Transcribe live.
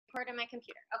Record on my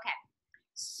computer. Okay.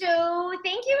 So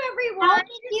thank you, everyone. How did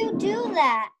you do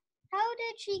that? How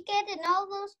did she get in all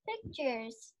those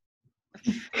pictures?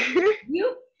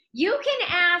 You can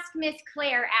ask Miss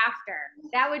Claire after.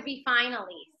 That would be fine,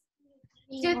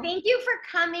 Elise. So thank you for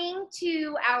coming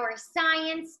to our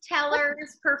Science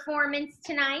Tellers performance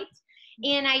tonight.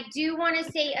 And I do want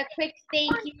to say a quick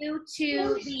thank you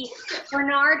to the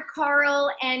Bernard,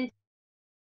 Carl, and...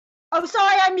 Oh,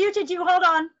 sorry, I muted you. Hold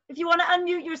on. If you want to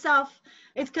unmute yourself,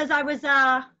 it's because I was,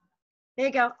 there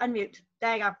you go, unmute.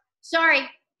 There you go. Sorry.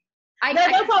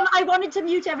 No problem. I wanted to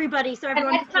mute everybody so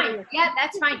everyone that's can hear fine. you. Yeah,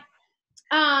 that's fine.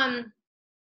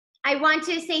 I want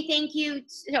to say thank you.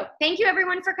 So thank you,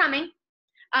 everyone, for coming.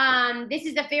 This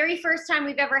is the very first time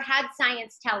we've ever had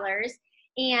Science Tellers,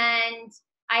 and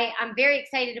I'm very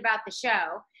excited about the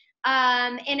show.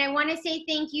 And I want to say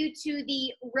thank you to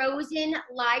the Rosen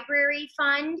Library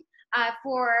Fund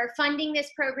for funding this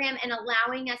program and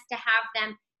allowing us to have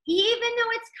them, even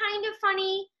though it's kind of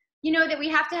funny, you know, that we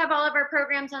have to have all of our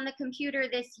programs on the computer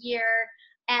this year.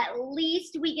 At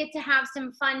least we get to have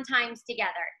some fun times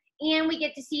together, and we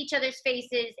get to see each other's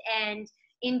faces and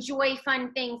enjoy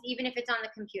fun things, even if it's on the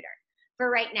computer for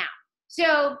right now.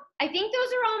 So I think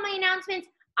those are all my announcements.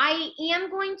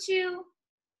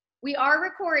 We are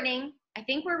recording. I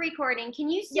think we're recording. Can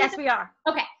you see? Yes, we are.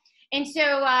 Okay. And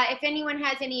so if anyone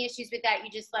has any issues with that,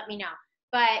 you just let me know.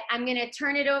 But I'm going to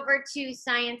turn it over to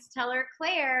Science Teller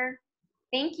Claire.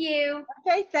 Thank you.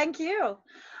 Okay, thank you.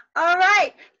 All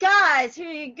right, guys,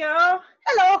 here you go.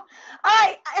 Hello. All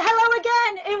right, hello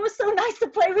again. It was so nice to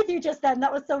play with you just then.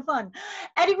 That was so fun.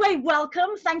 Anyway,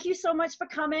 welcome. Thank you so much for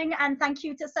coming, and thank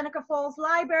you to Seneca Falls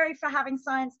Library for having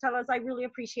Science Tellers. I really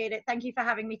appreciate it. Thank you for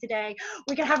having me today.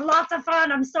 We can have lots of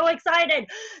fun. I'm so excited.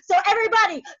 So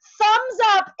everybody, thumbs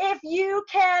up if you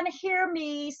can hear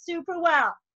me super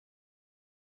well.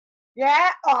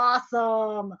 Yeah,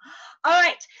 awesome. All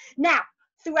right, now,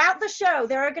 throughout the show,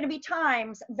 there are going to be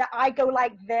times that I go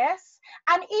like this.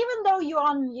 And even though you're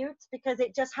on mute, because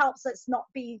it just helps us not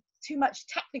be too much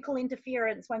technical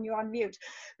interference when you're on mute.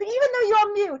 But even though you're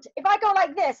on mute, if I go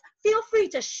like this, feel free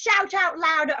to shout out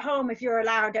loud at home if you're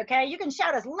allowed, okay? You can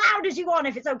shout as loud as you want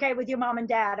if it's okay with your mom and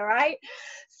dad, all right?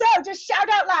 So just shout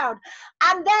out loud.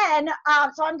 And then,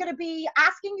 so I'm going to be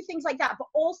asking you things like that, but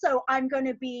also I'm going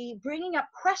to be bringing up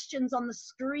questions on the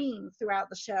screen throughout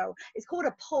the show. It's called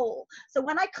a poll. So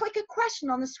when I click a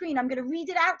question on the screen, I'm going to read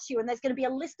it out to you, and there's going to be a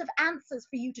list of answers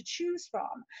for you to choose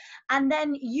from. And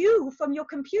then you, from your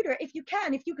computer, if you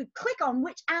could click on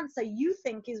which answer you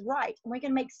think is right, and we're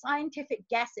going to make scientific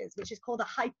guesses, which is called a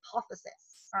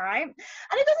hypothesis, all right? And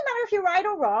it doesn't matter if you're right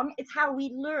or wrong, it's how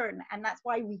we learn, and that's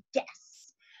why we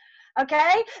guess.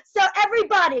 Okay, so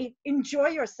everybody enjoy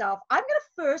yourself. I'm going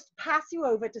to first pass you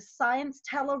over to Science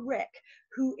Teller Rick,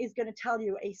 who is going to tell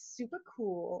you a super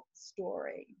cool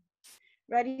story.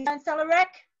 Ready, Science Teller Rick?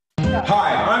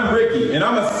 Hi, I'm Ricky, and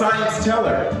I'm a science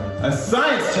teller. A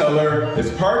science teller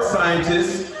is part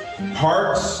scientist,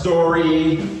 part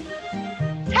story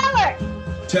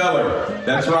teller.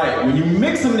 That's right. When you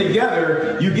mix them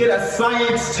together, you get a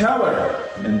science teller.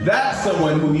 And that's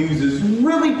someone who uses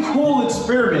really cool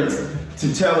experiments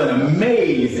to tell an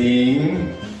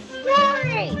amazing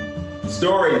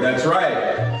story. That's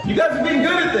right. You guys are getting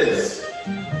good at this.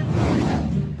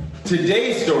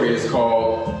 Today's story is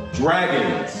called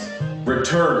Dragons,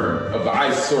 Return of the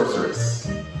Ice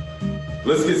Sorceress.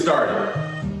 Let's get started.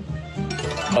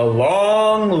 A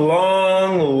long,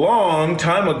 long, long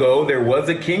time ago, there was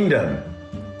a kingdom.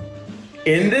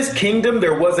 In this kingdom,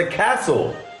 there was a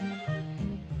castle.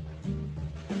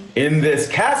 In this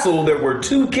castle, there were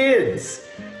two kids.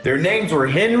 Their names were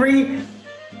Henry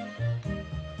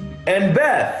and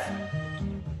Beth.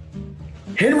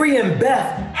 Henry and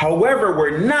Beth, however,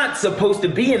 were not supposed to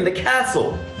be in the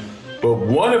castle. But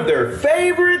one of their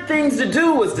favorite things to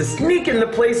do was to sneak into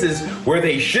places where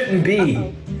they shouldn't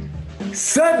be.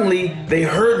 Suddenly, they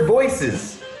heard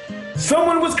voices.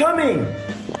 Someone was coming.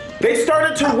 They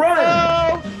started to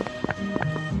run.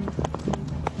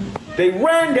 They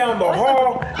ran down the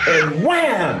hall and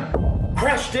wham!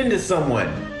 Crashed into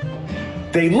someone.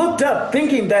 They looked up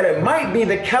thinking that it might be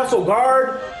the castle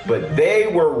guard, but they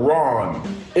were wrong.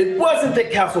 It wasn't the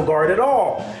castle guard at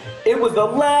all. It was the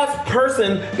last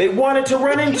person they wanted to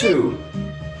run into.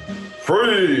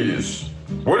 Freeze!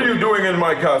 What are you doing in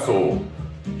my castle?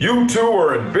 You two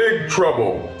are in big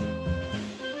trouble.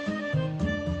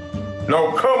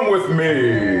 Now come with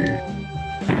me.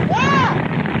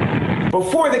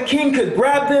 Before the king could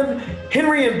grab them,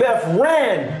 Henry and Beth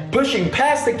ran, pushing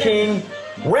past the king,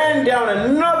 ran down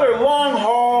another long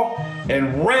hall,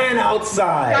 and ran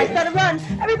outside. Guys, gotta run.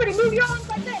 Everybody move your arms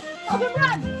like this. Help them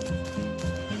run.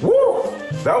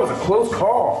 That was a close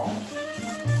call.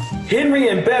 Henry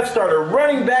and Beth started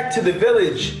running back to the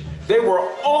village. They were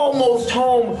almost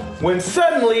home when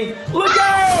suddenly, look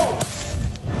out!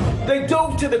 They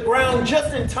dove to the ground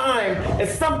just in time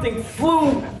as something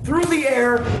flew through the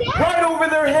air right over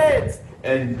their heads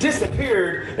and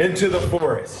disappeared into the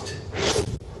forest.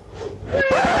 Wait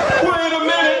a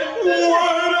minute!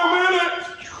 Wait a minute!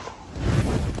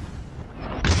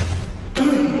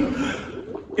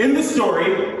 In the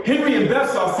story, Henry and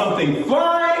Beth saw something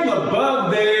flying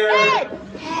above their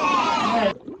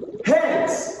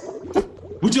heads.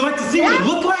 Would you like to see what it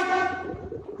looked like?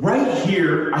 Right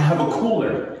here, I have a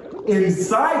cooler.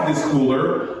 Inside this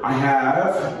cooler, I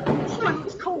have...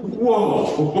 It's cold.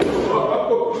 Whoa!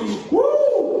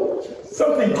 Woo!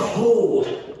 Something cold.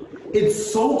 It's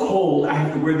so cold, I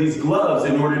have to wear these gloves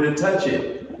in order to touch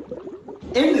it.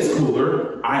 In this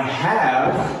cooler, I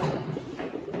have...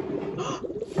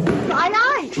 Dry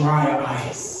ice. Dry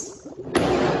ice.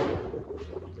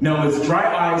 Now, is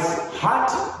dry ice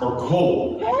hot or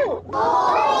cold?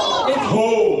 It's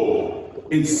cold.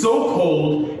 It's so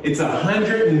cold, it's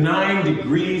 109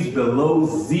 degrees below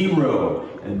zero.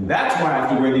 And that's why I have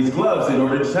to wear these gloves in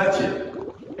order to touch it.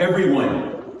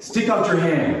 Everyone, stick out your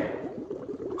hand.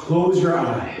 Close your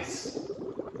eyes.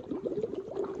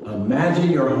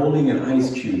 Imagine you're holding an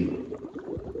ice cube.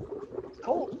 It's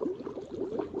cold.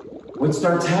 What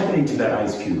starts happening to that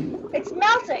ice cube? It's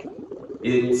melting.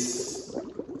 It's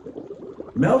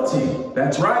melting.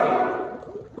 That's right.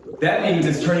 That means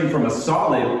it's turning from a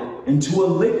solid into a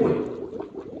liquid.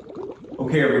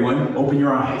 Okay, everyone, open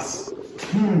your eyes.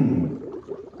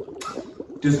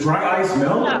 Does dry ice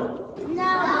melt?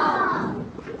 No.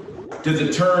 Does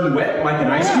it turn wet like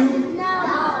an ice cube?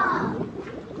 No.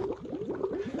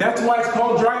 That's why it's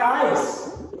called dry ice.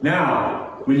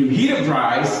 Now, when you heat up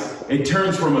dry ice, it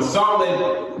turns from a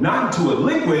solid, not into a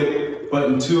liquid, but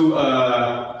into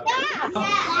a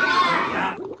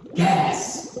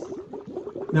gas.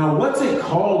 Now, what's it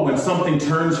called when something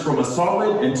turns from a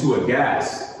solid into a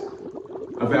gas?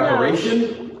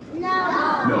 Evaporation?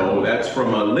 No. No, that's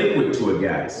from a liquid to a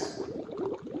gas.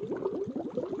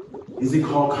 Is it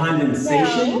called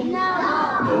condensation?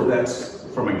 No. No, that's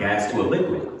from a gas to a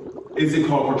liquid. Is it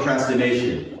called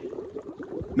procrastination?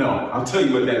 No, I'll tell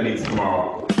you what that means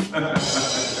tomorrow.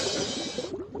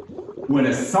 When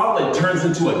a solid turns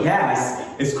into a gas,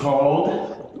 it's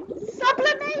called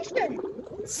Sublimation.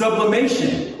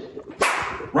 sublimation.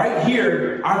 Right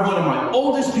here, I have one of my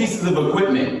oldest pieces of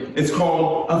equipment. It's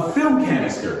called a film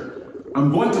canister.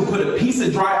 I'm going to put a piece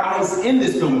of dry ice in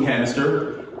this film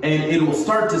canister, and it will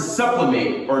start to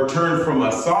sublimate or turn from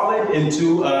a solid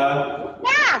into a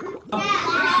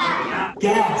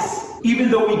gas.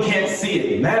 Even though we can't see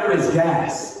it, matter is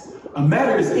gas. A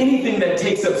matter is anything that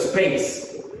takes up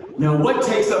space. Now, what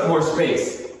takes up more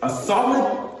space? A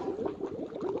solid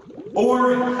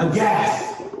or a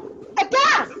gas? A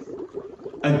gas.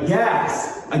 A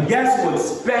gas. A gas will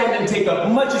expand and take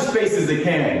up much space as it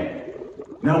can.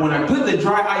 Now, when I put the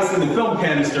dry ice in the film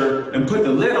canister and put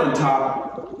the lid on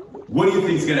top, what do you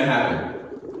think is going to happen?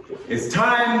 It's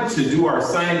time to do our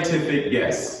scientific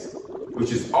guess,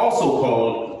 which is also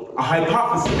called a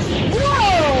hypothesis.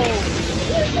 Whoa!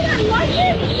 I like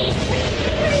it.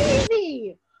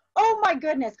 Crazy. Oh my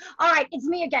goodness. All right, it's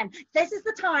me again. This is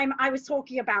the time I was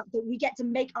talking about that we get to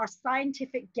make our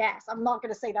scientific guess. I'm not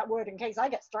going to say that word in case I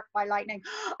get struck by lightning.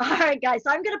 All right, guys,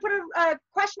 so I'm going to put a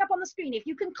question up on the screen. If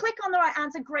you can click on the right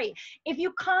answer, great. If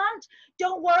you can't,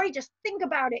 don't worry, just think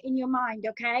about it in your mind,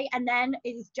 okay? And then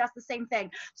it's just the same thing.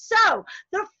 So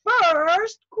the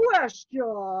first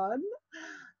question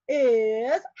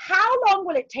is, how long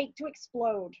will it take to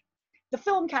explode? The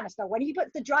film canister, when he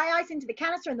puts the dry ice into the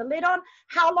canister and the lid on,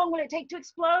 how long will it take to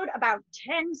explode? About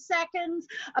 10 seconds,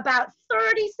 about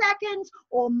 30 seconds,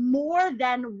 or more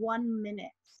than 1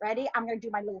 minute? Ready? I'm going to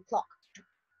do my little clock.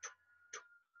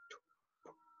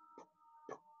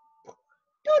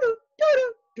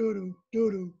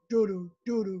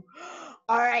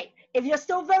 All right, if you're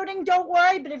still voting, don't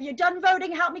worry, but if you're done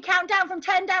voting, help me count down from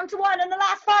 10 down to 1, and the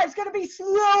last 5 is going to be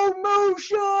slow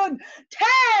motion.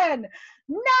 10,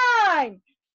 9,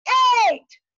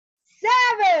 8,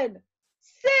 7,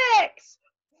 6,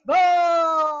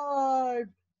 5,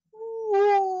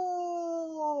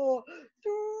 4,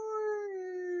 3,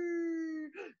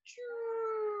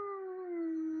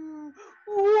 2,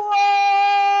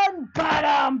 1.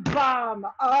 Ba-dum-bum.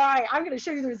 All right, I'm going to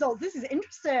show you the results. This is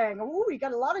interesting. Oh, we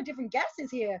got a lot of different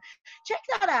guesses here. Check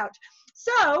that out.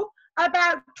 So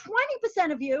about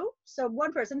 20% of you, so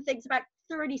one person thinks about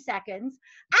 30 seconds,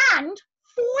 and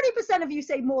 40% of you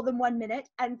say more than 1 minute,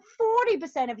 and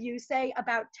 40% of you say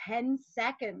about 10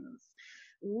 seconds.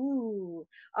 Ooh.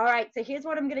 All right, so here's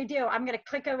what I'm going to do. I'm going to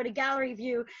click over to gallery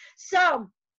view. So,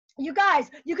 you guys,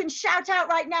 you can shout out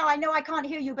right now. I know I can't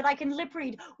hear you, but I can lip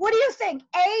read. What do you think?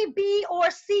 A, B, or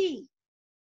C?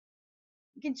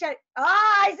 You can check.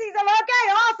 Ah, I see some.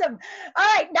 Okay, awesome. All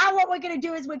right, now what we're going to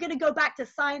do is we're going to go back to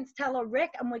science teller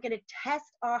Rick, and we're going to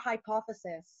test our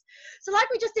hypothesis. So like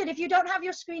we just did, if you don't have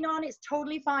your screen on, it's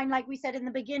totally fine, like we said in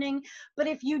the beginning. But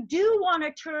if you do want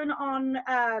to turn on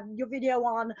your video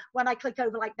on when I click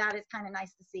over like that, it's kind of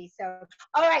nice to see. So,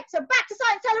 all right, so back to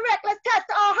science teller Rick. Let's test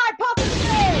our hypothesis.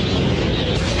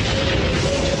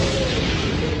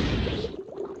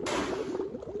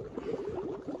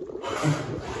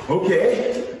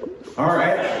 Okay, all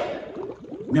right.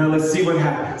 Now let's see what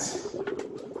happens.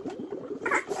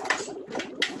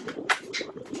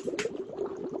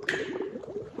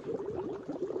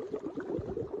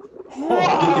 Oh,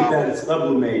 look at that, it's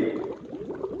sublimated.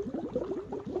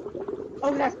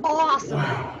 Oh, that's awesome.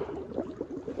 Wow.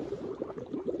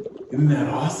 Isn't that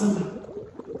awesome?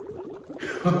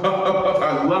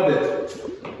 I love it.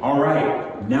 All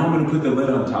right, now I'm gonna put the lid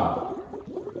on top.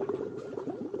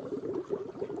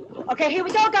 Okay, here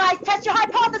we go, guys. Test your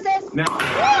hypothesis. Now,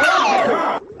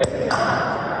 wow! Yeah.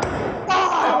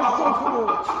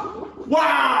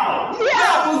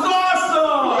 That was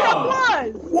awesome! Yeah,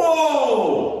 it was.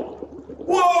 Whoa!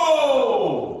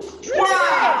 Whoa!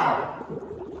 Wow!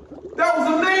 That was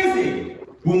amazing!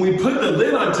 When we put the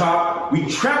lid on top, we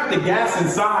trapped the gas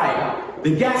inside.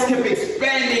 The gas kept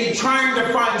expanding, trying to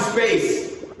find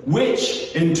space,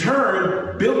 which in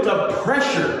turn built up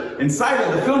pressure inside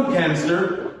of the film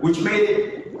canister, which made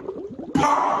it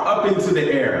pop up into the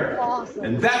air. Awesome.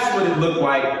 And that's what it looked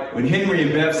like when Henry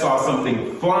and Beth saw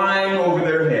something flying over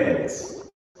their heads.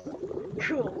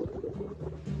 Cool.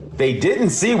 They didn't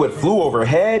see what flew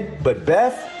overhead, but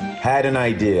Beth had an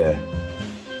idea.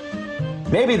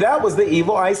 Maybe that was the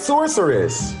evil Ice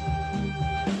Sorceress.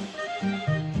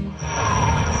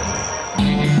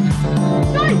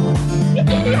 Guys, it's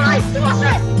the Ice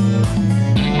Sorceress!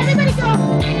 Everybody go!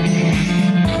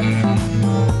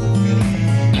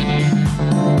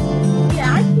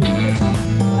 Yeah, I see it.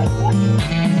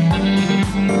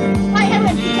 Hi,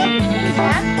 Helen, you want to see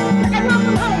that? And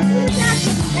welcome home. Who's that?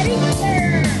 Ready?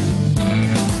 There.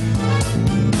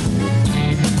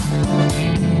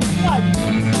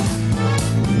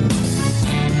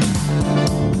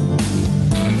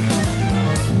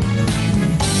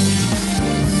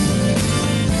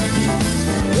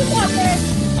 You got this.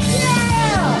 Yeah!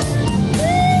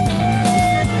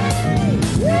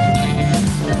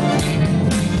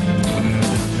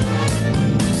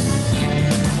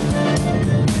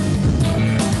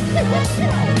 Let's go!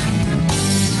 All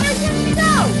right, here we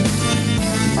go!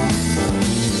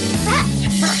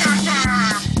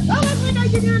 Oh, that's what I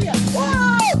did earlier!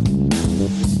 Whoa!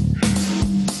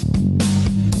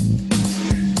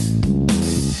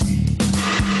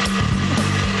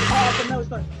 Oh, the nose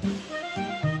one.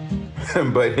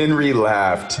 But Henry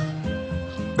laughed.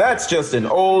 That's just an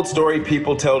old story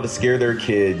people tell to scare their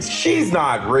kids. She's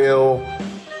not real.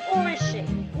 Or is she?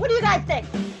 What do you guys think?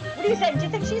 What do you think? Do you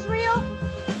think she's real?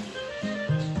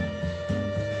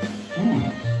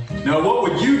 Now what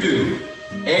would you do?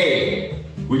 A,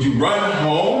 would you run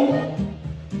home?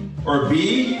 Or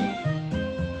B,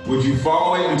 would you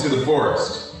follow it into the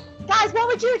forest? Guys, what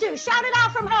would you do? Shout it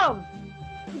out from home.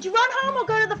 Would you run home or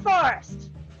go to the forest?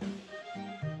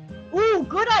 Ooh,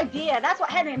 good idea. That's what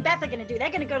Henry and Beth are going to do. They're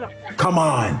going to go to... Come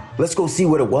on, let's go see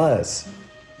what it was.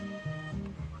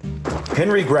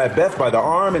 Henry grabbed Beth by the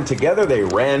arm and together they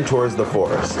ran towards the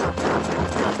forest.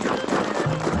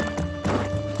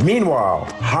 Meanwhile,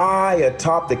 high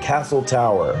atop the castle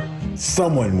tower,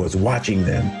 someone was watching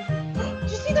them. Did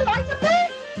you see the lights up there?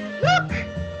 Look!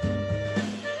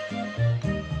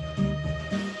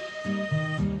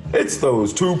 It's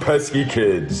those two pesky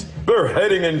kids. They're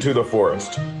heading into the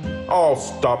forest. I'll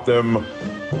stop them.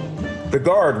 The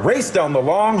guard raced down the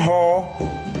long hall.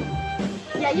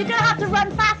 Yeah, you're going to have to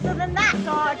run faster than that,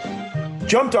 guard.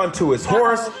 Jumped onto his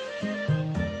horse.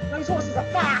 Those horses are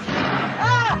fast.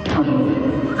 Ah!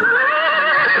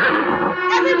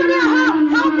 Everybody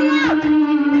help me out!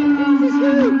 This is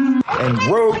huge. And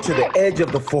rode to the edge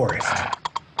of the forest.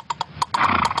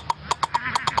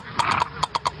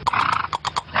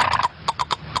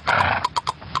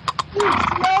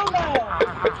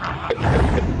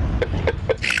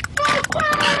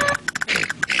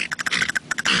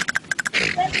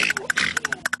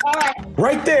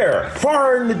 Right there,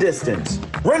 far in the distance,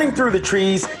 running through the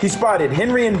trees, he spotted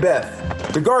Henry and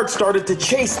Beth. The guard started to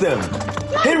chase them.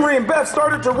 Henry and Beth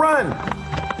started to run.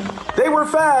 They were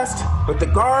fast, but the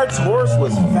guard's horse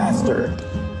was faster.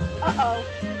 Uh-oh.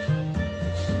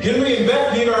 Henry and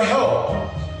Beth need our help.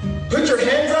 Put your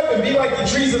hands up and be like the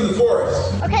trees in the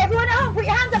forest. Okay, everyone at home, put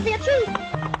your hands up for your trees.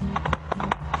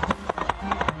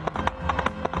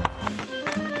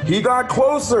 He got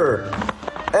closer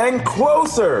and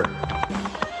closer.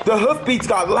 The hoofbeats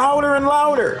got louder and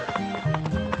louder.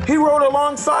 He rode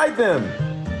alongside them.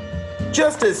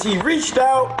 Just as he reached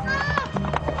out,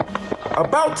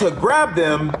 about to grab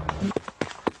them,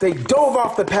 they dove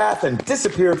off the path and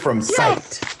disappeared from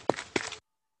sight.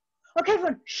 Okay,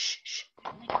 everyone, shh, shh.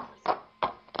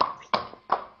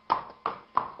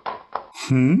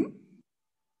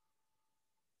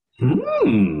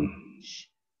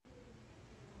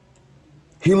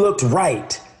 He looked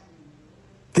right.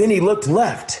 Then he looked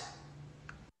left.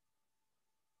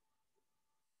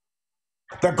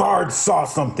 The guards saw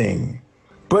something.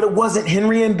 But it wasn't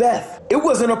Henry and Beth. It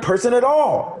wasn't a person at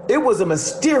all. It was a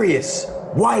mysterious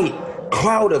white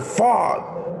cloud of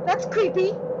fog. That's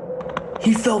creepy.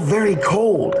 He felt very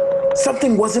cold.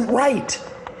 Something wasn't right.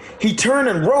 He turned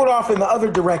and rode off in the other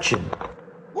direction.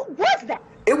 What was that?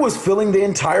 It was filling the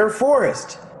entire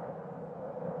forest.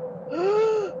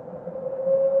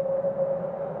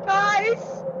 Guys?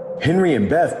 Henry and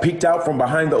Beth peeked out from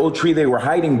behind the old tree they were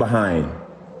hiding behind.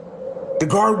 The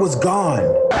guard was gone.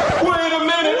 Wait a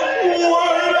minute!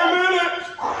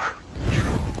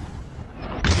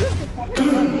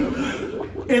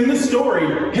 In the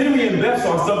story, Henry and Beth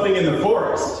saw something in the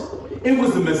forest. It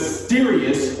was a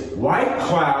mysterious white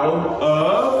cloud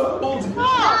of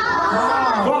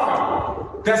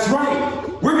fog. That's right.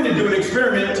 We're going to do an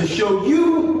experiment to show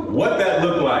you what that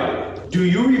looked like. Do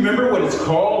you remember what it's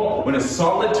called when a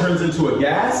solid turns into a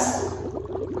gas?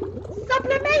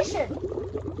 Sublimation.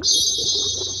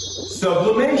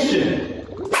 Sublimation.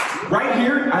 Right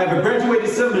here, I have a graduated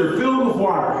cylinder filled with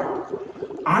water.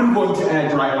 I'm going to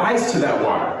add dry ice to that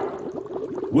water.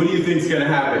 What do you think is going to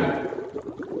happen?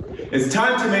 It's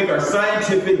time to make our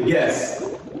scientific guess,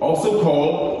 also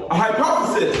called a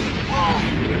hypothesis. Oh,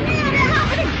 man, it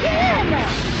happened again!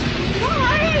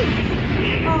 Why?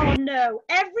 Oh, no.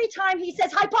 Every time he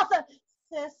says hypothesis.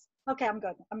 Okay, I'm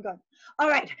good. All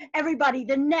right, everybody,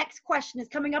 the next question is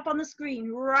coming up on the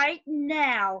screen right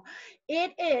now.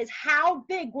 It is, how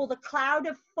big will the cloud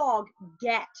of fog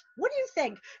get? What do you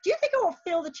think? Do you think it will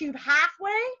fill the tube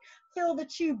halfway, fill the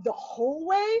tube the whole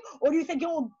way, or do you think it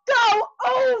will go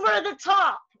over the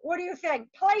top? What do you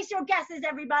think? Place your guesses,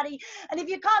 everybody. And if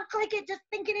you can't click it, just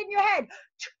think it in your head.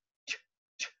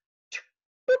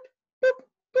 Boop, boop,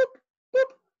 boop,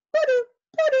 boop, boop,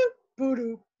 boop,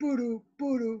 boop, boop,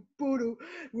 boop, boop.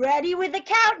 Ready with the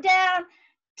countdown.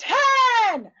 10,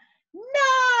 9,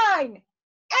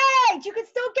 8. You can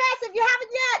still guess if you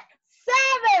haven't yet.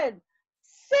 7,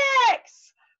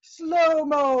 6.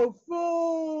 Slow-mo.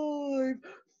 5,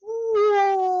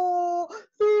 4,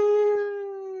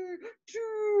 3,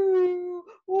 2,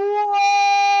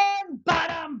 1.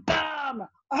 Ba-dum, bum.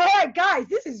 All right, guys,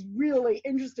 this is really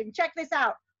interesting. Check this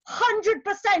out.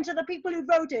 100% of the people who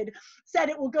voted said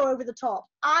it will go over the top.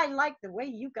 I like the way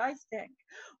you guys think.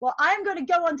 Well, I'm going to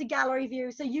go on to gallery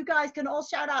view so you guys can all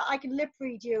shout out. I can lip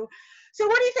read you. So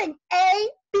what do you think? A,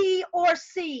 B, or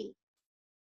C?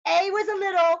 A was a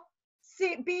little,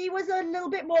 C, B was a little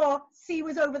bit more, C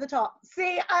was over the top.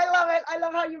 C, I love it. I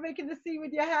love how you're making the C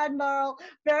with your hand, Laurel.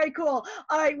 Very cool.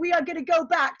 All right, we are going to go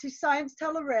back to Science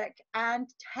Teller Rick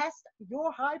and test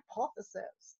your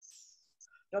hypothesis.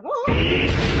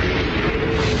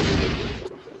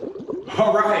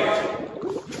 All right,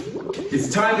 it's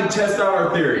time to test out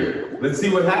our theory. Let's see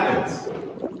what happens.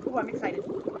 Oh, I'm excited.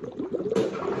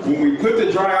 When we put the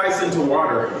dry ice into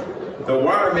water, the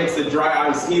water makes the dry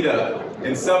ice heat up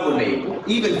and sublimate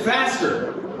even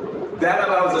faster. That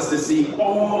allows us to see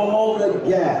all the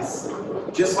gas,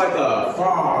 just like a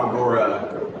fog or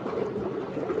a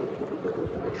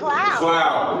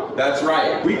cloud. That's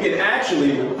right. We can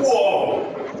actually, whoa,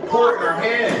 pour it in our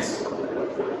hands.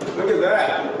 Look at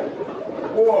that.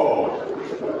 Whoa.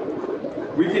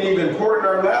 We can even pour it in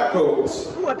our lab coats.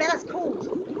 Ooh, I bet that's cold.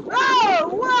 Whoa,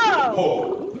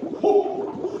 whoa.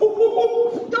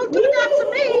 Don't do that to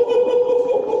me.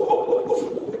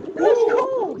 It looks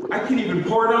cold. I can even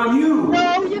pour it on you.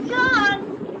 No, you can't.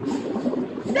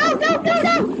 No, no, no,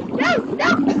 no, no, no.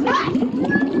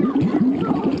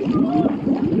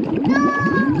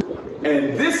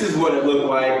 And this is what it looked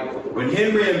like when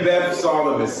Henry and Beth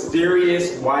saw the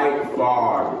mysterious white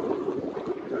fog.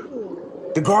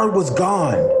 The guard was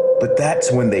gone, but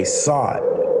that's when they saw it.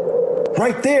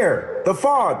 Right there, the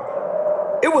fog.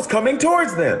 It was coming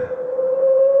towards them.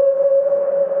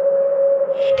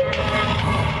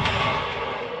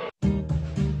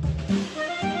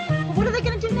 What are they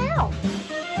going to do now?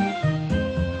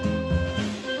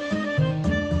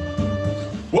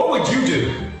 what would you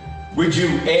do? Would you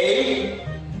A,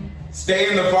 stay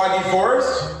in the foggy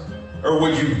forest? Or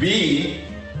would you B,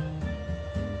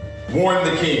 warn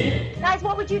the king? Guys,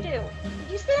 what would you do? Would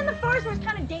you stay in the forest where it's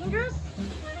kind of dangerous?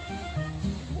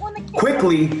 Warn the king.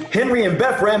 Quickly, Henry and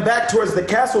Beth ran back towards the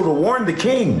castle to warn the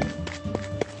king.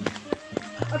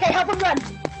 Okay, help him run.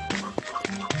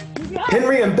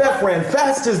 Henry and Beth ran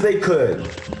fast as they could.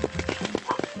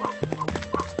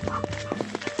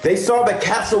 They saw the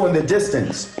castle in the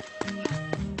distance.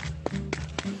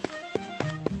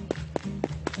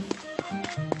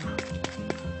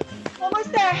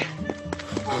 Almost there.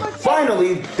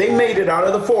 Finally, they made it out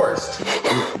of the forest.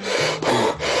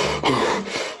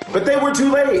 But they were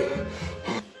too late.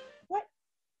 What?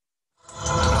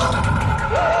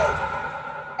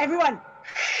 Everyone.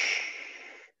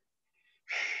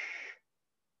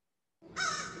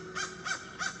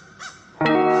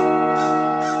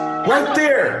 Right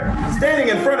there,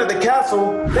 standing in front of the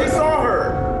castle, they saw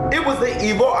her. It was the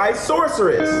evil Ice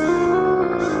Sorceress.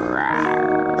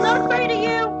 I'm not afraid of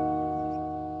you.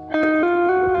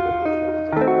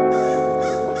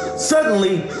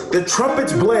 Suddenly, the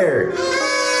trumpets blared.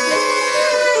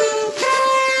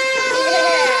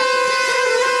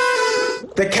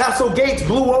 The castle gates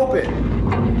blew open.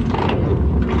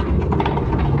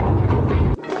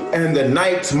 And the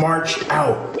knights marched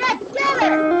out. Get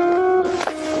together.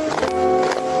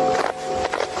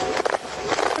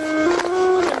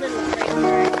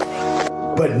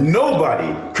 But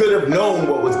nobody could have known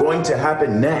what was going to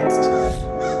happen next.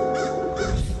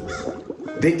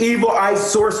 The evil Ice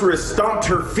Sorceress stomped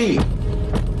her feet.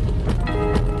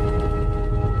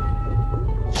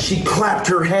 She clapped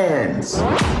her hands.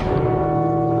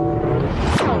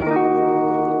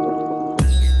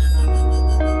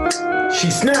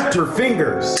 She snapped her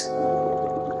fingers.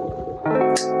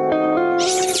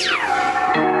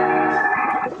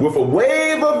 With a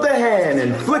wave of the hand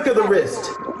and flick of the wrist,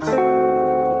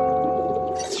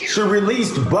 she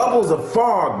released bubbles of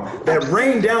fog that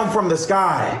rained down from the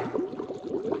sky.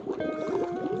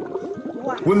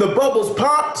 When the bubbles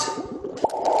popped,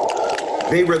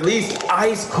 they released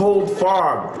ice-cold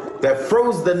fog that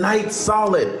froze the night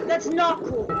solid. That's not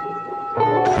cool.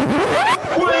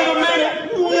 Wait a minute!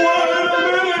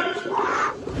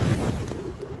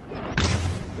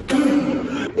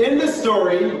 In the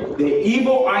story, the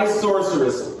evil Ice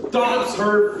Sorceress stomps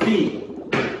her feet.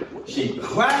 She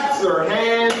claps her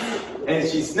hands and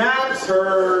she snaps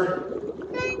her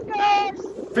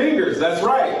fingers, that's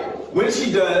right. When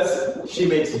she does, she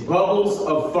makes bubbles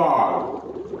of fog.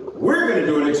 We're gonna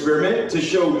do an experiment to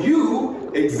show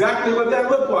you exactly what that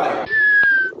looked like.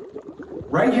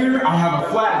 Right here, I have a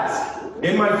flask.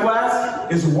 In my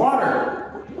flask is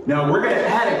water. Now we're gonna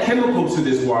add a chemical to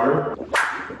this water.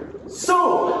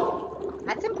 Soap!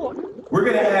 That's important. We're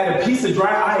gonna add a piece of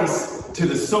dry ice to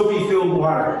the soapy-filled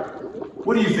water.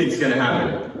 What do you think is gonna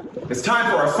happen? It's time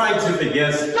for our scientific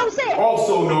guess, Don't say it.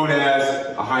 also known as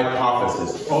a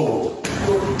hypothesis. Oh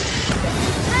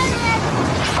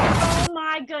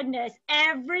my goodness,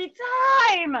 every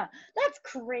time. That's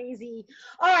crazy.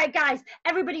 All right, guys,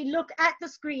 everybody look at the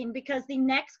screen because the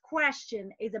next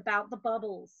question is about the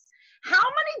bubbles. How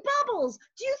many bubbles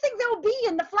do you think there will be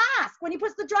in the flask when he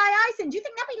puts the dry ice in? Do you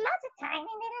think there'll be lots of tiny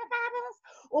little bubbles?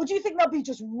 Or do you think there'll be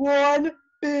just one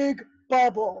big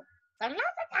bubble? So lots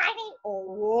of tiny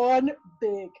or one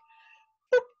big?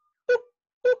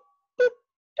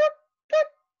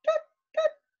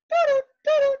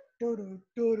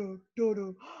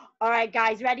 All right,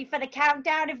 guys, ready for the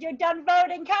countdown? If you're done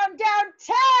voting, count down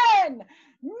 10,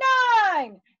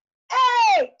 9,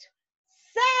 8,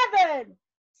 7,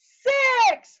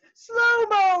 6,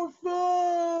 slow-mo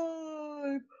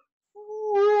 5,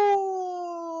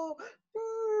 4,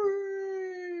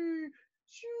 3,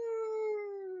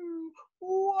 2,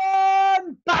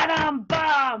 1. Ba-dum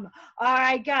bum. All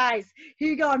right, guys, here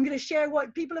you go. I'm going to share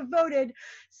what people have voted.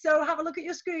 So have a look at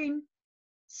your screen.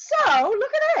 So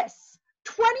look at this.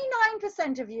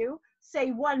 29% of you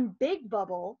say one big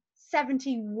bubble.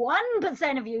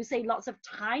 71% of you say lots of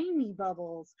tiny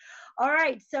bubbles. All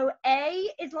right, so A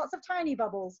is lots of tiny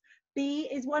bubbles. B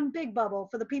is one big bubble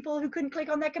for the people who couldn't click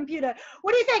on their computer.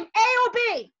 What do you think, A or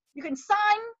B? You can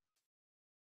sign.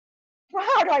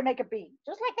 How do I make a B?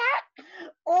 Just like that?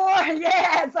 Or,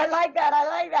 yes, I like that, I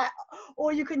like that.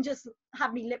 Or you can just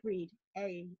have me lip read.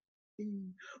 A, B.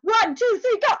 1, 2,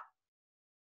 3, go.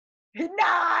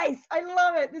 Nice! I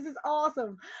love it. This is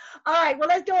awesome. All right, well,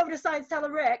 let's go over to Science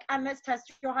Teller Rick and let's test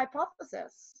your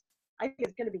hypothesis. I think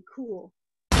it's going to be cool.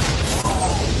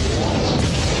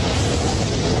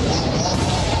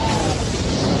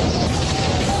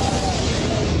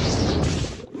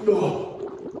 no.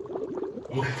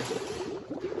 Okay.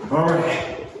 All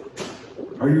right.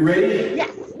 Are you ready?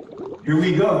 Yes. Here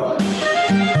we go.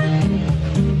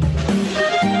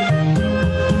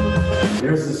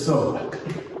 There's the soap.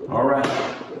 All right.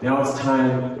 Now it's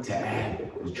time to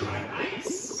add the dry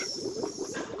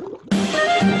ice.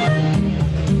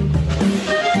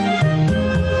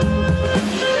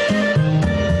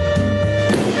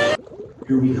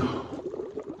 Here we go.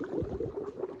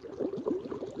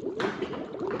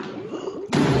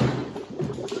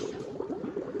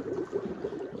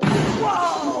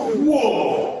 Whoa!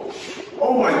 Whoa!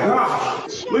 Oh my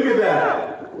gosh! Look at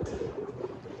that!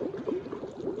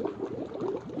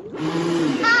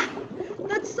 Ah,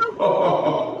 that's so cool.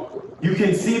 Oh, you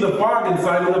can see the fog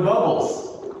inside of the bubbles.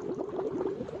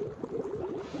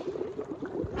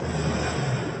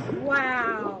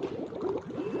 Wow.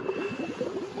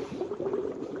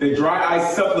 The dry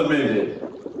ice supplemented.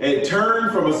 It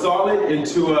turned from a solid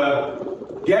into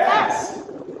a gas.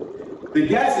 The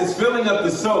gas is filling up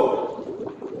the soap.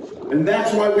 And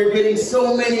that's why we're getting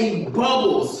so many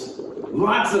bubbles.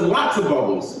 Lots and lots of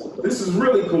bubbles. This is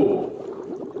really cool.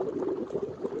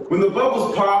 When the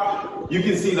bubbles pop, you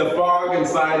can see the fog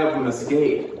inside of them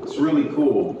escape. It's really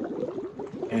cool.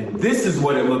 And this is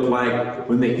what it looked like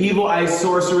when the evil Ice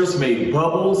Sorceress made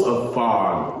bubbles of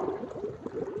fog.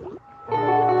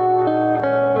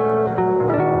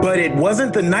 But it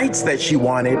wasn't the knights that she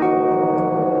wanted. Who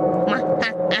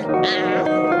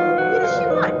does she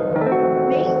want?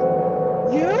 Me?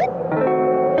 You?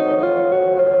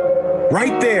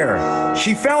 Right there,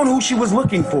 she found who she was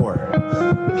looking for.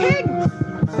 King!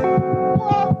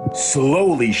 Whoa.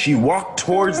 Slowly, she walked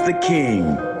towards the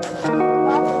king.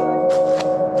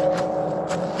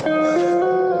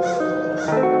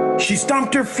 She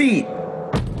stomped her feet.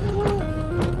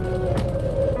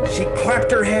 She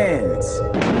clapped her hands.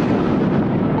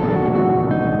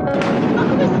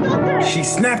 She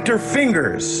snapped her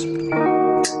fingers.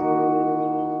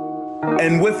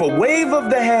 And with a wave of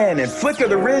the hand and flick of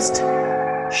the wrist,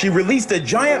 she released a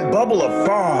giant bubble of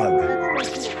fog.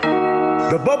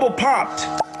 The bubble popped,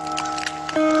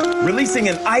 releasing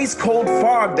an ice-cold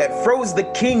fog that froze the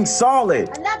king solid.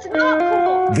 And that's not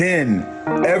cool. Then,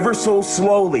 ever so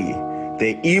slowly,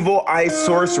 the evil Ice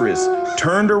Sorceress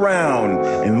turned around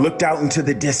and looked out into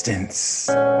the distance.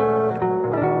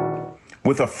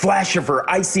 With a flash of her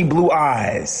icy blue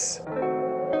eyes,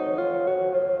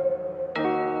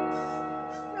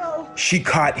 No. she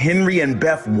caught Henry and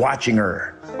Beth watching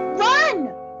her.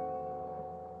 Run!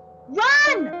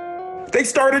 Run! They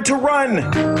started to run.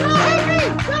 Go, Henry!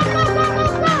 Go!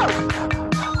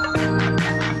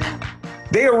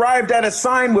 They arrived at a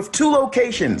sign with two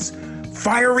locations,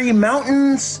 Fiery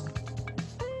Mountains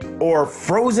or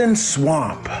Frozen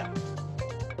Swamp.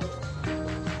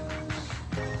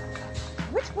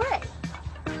 Which way?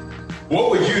 What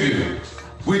would you do?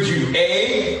 Would you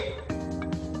A,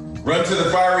 run to the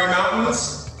Fiery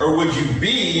Mountains, or would you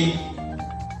B,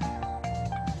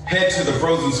 head to the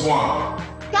Frozen Swamp?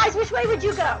 Guys, which way would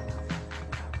you go?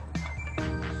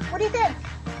 What do you think?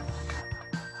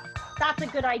 That's a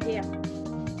good idea.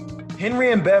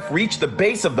 Henry and Beth reached the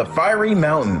base of the Fiery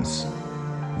Mountains.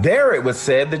 There, it was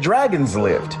said, the dragons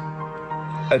lived.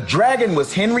 A dragon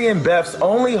was Henry and Beth's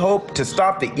only hope to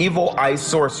stop the evil Ice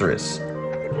Sorceress.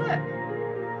 Good.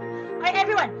 All right,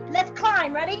 everyone, let's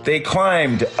climb. Ready? They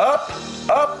climbed up,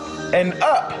 up, and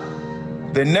up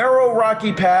the narrow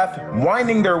rocky path,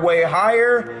 winding their way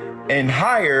higher and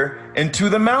higher into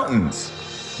the mountains.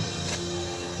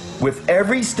 With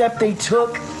every step they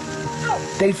took,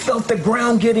 they felt the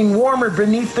ground getting warmer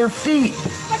beneath their feet.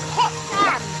 Like hot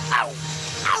sand. Ow!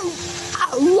 Ow!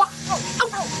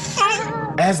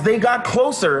 Ow! As they got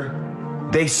closer,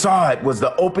 they saw it was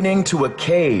the opening to a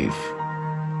cave.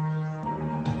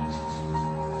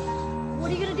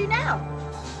 What are you gonna do now?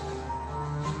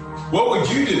 What would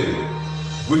you do?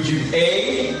 Would you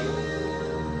A,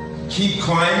 keep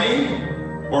climbing,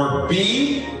 or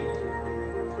B,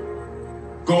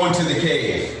 go into the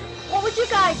cave? What would you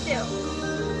guys do?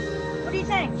 What do you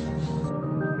think?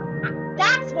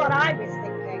 That's what I was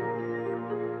thinking.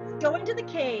 Let's go into the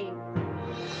cave.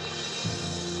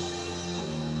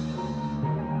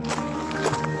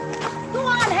 Go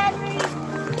on, Henry.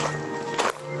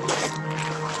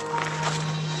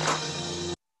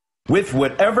 With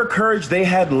whatever courage they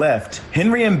had left,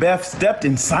 Henry and Beth stepped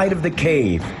inside of the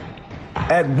cave.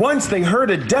 At once they heard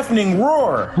a deafening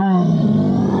roar.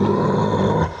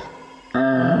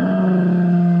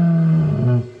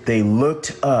 They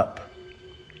looked up.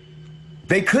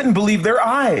 They couldn't believe their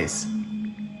eyes.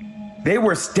 They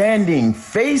were standing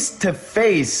face to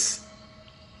face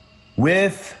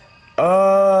with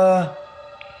a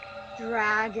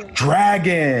Dragon.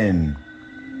 dragon.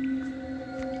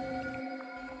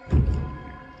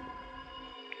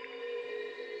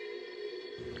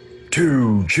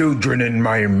 children in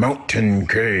my mountain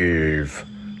cave.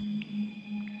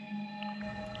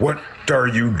 What are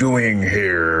you doing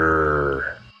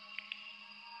here?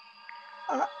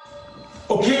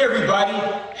 Okay, everybody.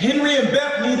 Henry and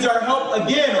Beth needs our help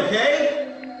again,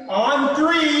 okay? On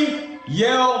 3,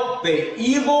 yell, "The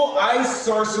evil Ice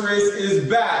Sorceress is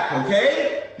back,"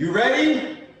 okay? You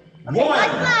ready? Okay, 1,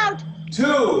 loud.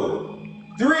 2,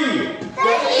 3.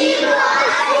 The evil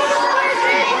Ice Sorceress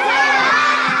is back!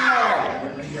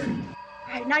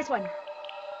 All right, nice one.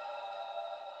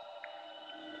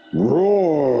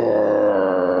 Roar!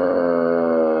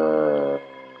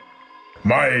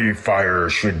 My fire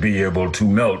should be able to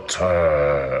melt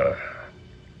her.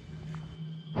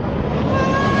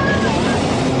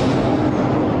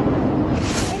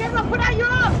 Hey, everyone, put out your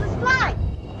arms. Let's fly.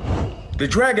 The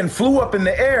dragon flew up in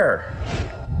the air.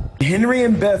 Henry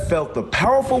and Beth felt the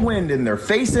powerful wind in their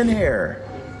face and hair.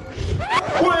 Wait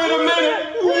a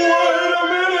minute! Wait a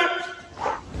minute!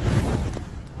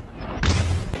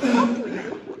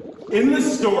 In the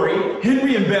story,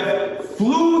 Henry and Beth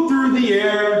flew through the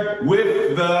air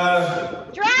with the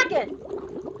dragon.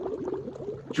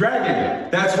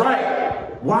 That's right.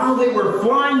 While they were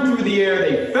flying through the air,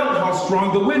 they felt how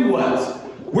strong the wind was.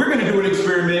 We're going to do an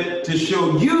experiment to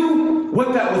show you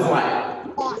what that was like.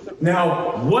 Awesome.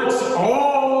 Now, what's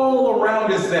all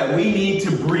around us that we need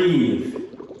to breathe?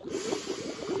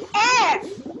 Air.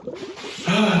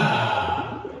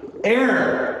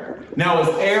 Air. Now, is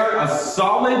air a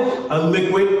solid, a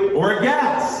liquid, or a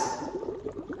gas?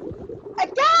 A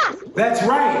gas. That's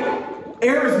right.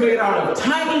 Air is made out of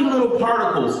tiny little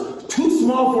particles, too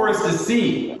small for us to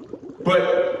see.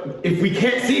 But if we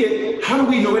can't see it, how do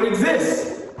we know it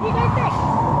exists? What do you guys think?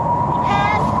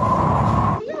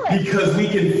 Feel it. Because we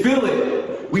can feel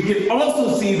it. We can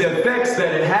also see the effects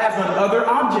that it has on other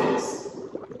objects.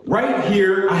 Right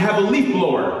here, I have a leaf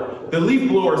blower. The leaf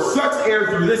blower sucks air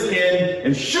through this end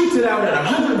and shoots it out at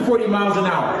 140 miles an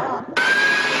hour.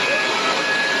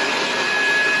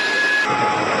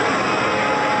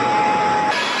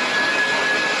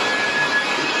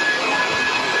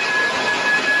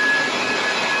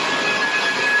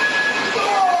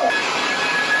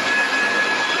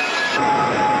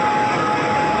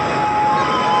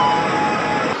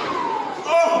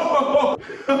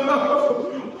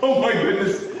 Oh my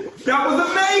goodness, that was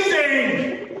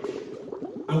amazing!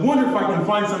 I wonder if I can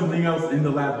find something else in the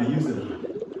lab to use it on.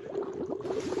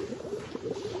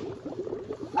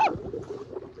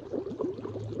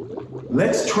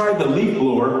 Let's try the leaf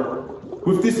blower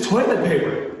with this toilet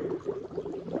paper.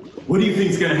 What do you think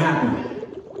is going to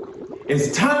happen?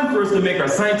 It's time for us to make our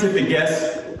scientific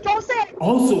guess, Don't say it.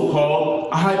 also called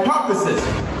a hypothesis.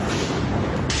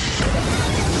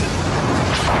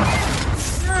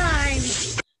 Time.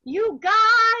 You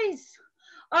guys.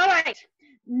 All right.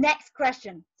 Next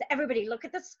question. So everybody look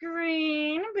at the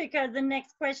screen because the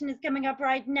next question is coming up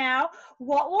right now.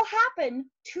 What will happen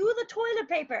to the toilet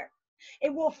paper?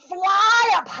 It will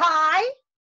fly up high,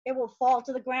 it will fall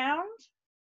to the ground,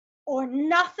 or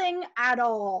nothing at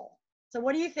all. So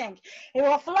what do you think? It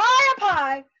will fly up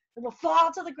high, it will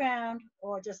fall to the ground,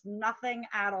 or just nothing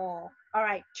at all. All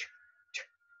right.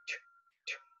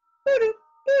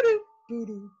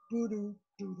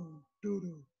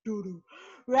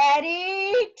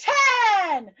 Ready?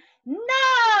 10,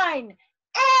 9,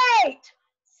 8,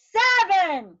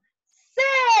 7,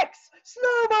 6,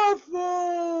 slow-mo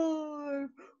 5,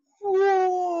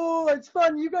 4. It's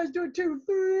fun. You guys do it too.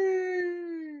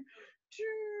 3,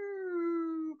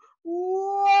 2,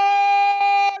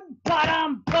 1.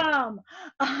 Ba-dum bum.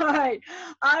 All right.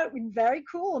 Very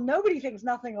cool. Nobody thinks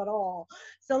nothing at all.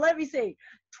 So let me see.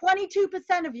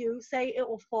 22% of you say it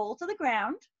will fall to the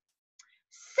ground.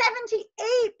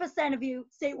 78% of you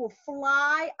say it will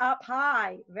fly up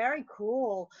high. Very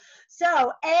cool.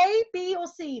 So A, B, or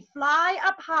C, fly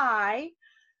up high,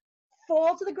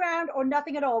 fall to the ground, or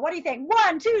nothing at all. What do you think?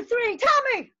 1, 2, 3, tell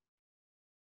me.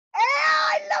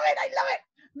 I love it. I love it.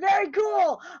 Very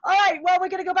cool. All right. Well, we're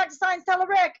going to go back to Science Teller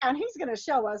Rick, and he's going to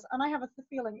show us, and I have a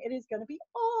feeling it is going to be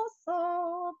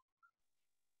awesome.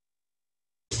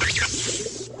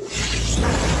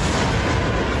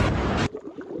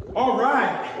 All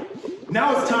right,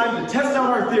 now it's time to test out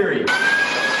our theory.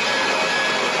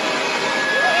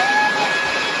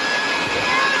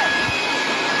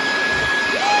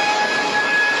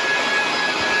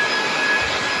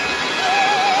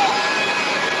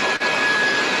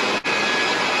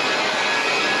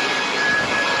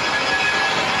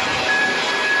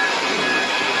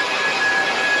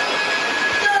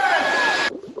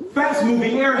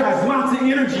 Fast-moving air has lots of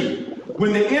energy.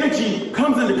 When the energy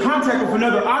comes into contact with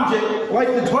another object, like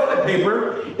the toilet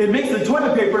paper, it makes the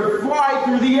toilet paper fly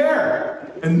through the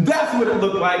air. And that's what it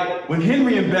looked like when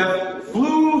Henry and Beth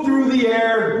flew through the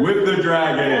air with the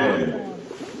dragon.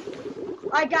 All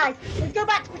right, guys, let's go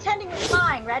back to pretending we're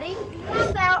flying. Ready?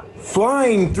 Hands out.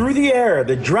 Flying through the air,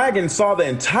 the dragon saw the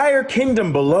entire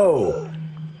kingdom below.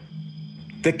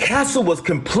 The castle was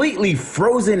completely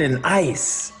frozen in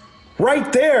ice.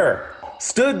 Right there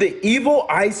stood the evil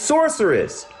Ice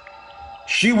Sorceress.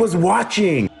 She was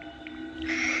watching.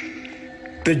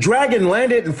 The dragon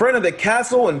landed in front of the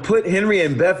castle and put Henry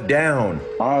and Beth down.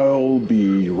 I'll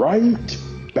be right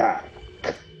back.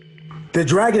 The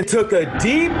dragon took a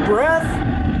deep breath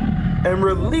and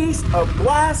released a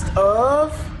blast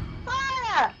of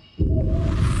Fire!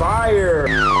 fire.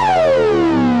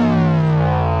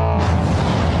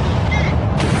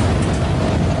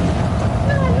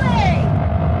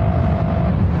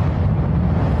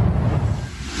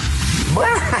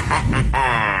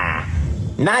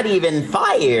 Not even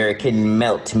fire can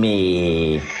melt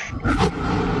me.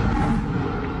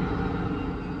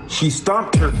 She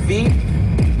stomped her feet.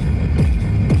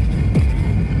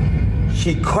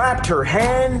 She clapped her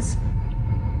hands.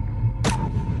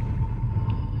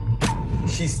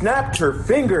 She snapped her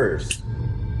fingers.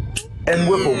 And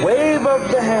with a wave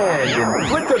of the hand and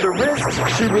flick of the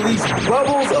wrist, she released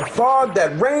bubbles of fog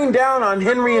that rained down on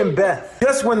Henry and Beth.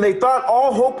 Just when they thought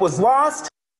all hope was lost,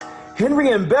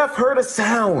 Henry and Beth heard a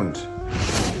sound.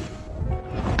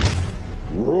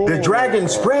 The dragon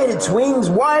spread its wings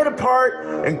wide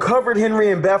apart and covered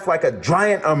Henry and Beth like a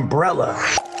giant umbrella.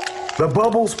 The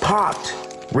bubbles popped,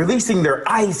 releasing their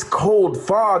ice-cold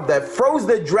fog that froze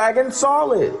the dragon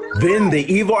solid. Then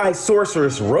the evil Ice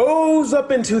Sorceress rose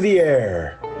up into the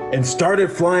air and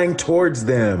started flying towards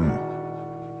them.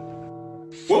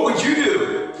 What would you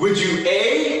do? Would you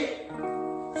A,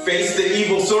 face the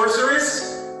evil sorceress?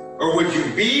 Or would you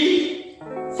B,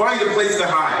 find a place to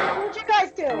hide? What would you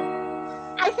guys do?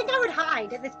 I think I would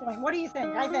hide at this point. What do you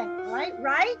think?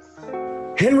 Right?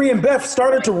 Henry and Beth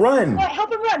started to run. All right,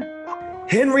 help him run.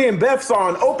 Henry and Beth saw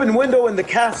an open window in the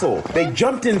castle. They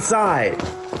jumped inside.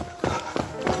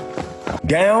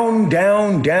 Down,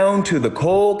 down, down to the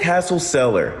cold castle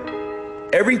cellar.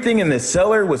 Everything in the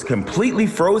cellar was completely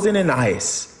frozen in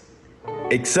ice,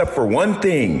 except for one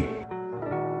thing: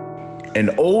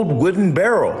 an old wooden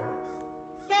barrel.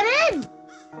 Get in!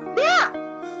 Yeah,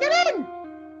 get in!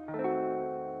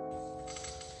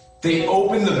 They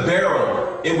opened the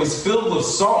barrel. It was filled with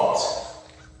salt.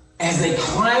 As they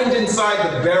climbed inside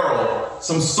the barrel,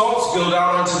 some salt spilled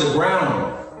out onto the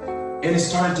ground, and it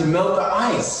started to melt the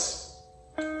ice.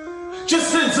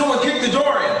 Just then, someone kicked the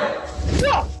door in.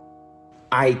 Yeah.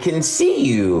 I can see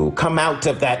you. Come out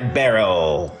of that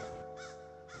barrel.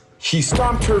 She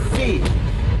stomped her feet.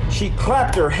 She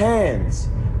clapped her hands.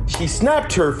 She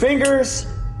snapped her fingers.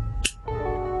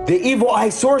 The evil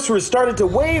Ice Sorceress started to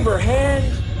wave her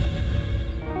hand.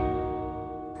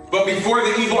 But before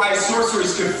the evil Ice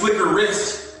Sorceress could flick her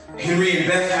wrist, Henry and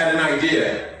Beth had an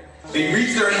idea. They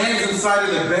reached their hands inside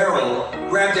of the barrel,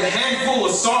 grabbed a handful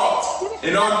of salt,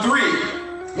 and on 3,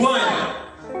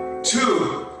 1,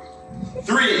 2,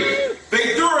 3,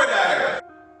 they threw it at her.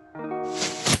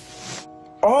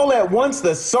 All at once,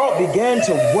 the salt began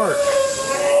to work.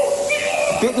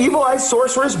 The evil Ice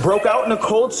Sorceress broke out in a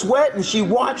cold sweat, and she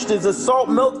watched as the salt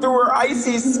melted through her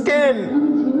icy skin.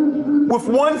 With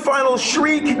one final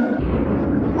shriek,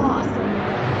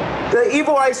 the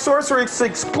evil Ice Sorceress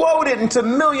exploded into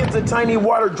millions of tiny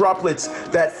water droplets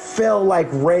that fell like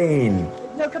rain.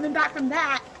 No coming back from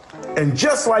that. And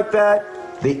just like that,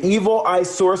 the evil Ice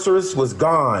Sorceress was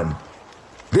gone.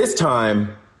 This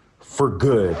time, for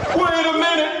good. Wait a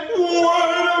minute!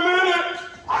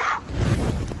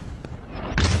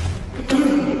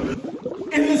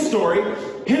 In this story,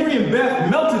 Henry and Beth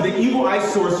melted the evil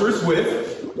Ice Sorceress with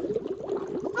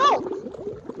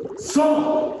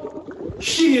salt.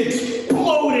 She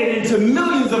exploded into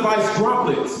millions of ice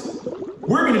droplets.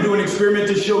 We're going to do an experiment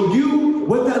to show you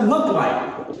what that looked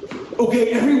like.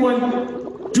 Okay,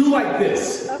 everyone, do like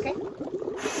this. Okay.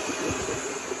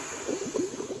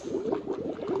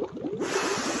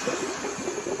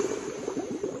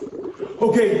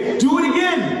 Okay, do it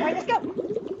again. All right, let's go.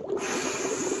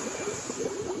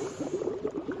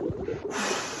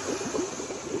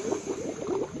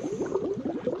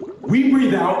 We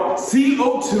breathe out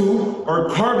CO2, or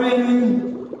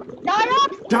carbon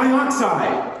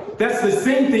dioxide. That's the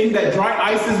same thing that dry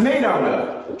ice is made out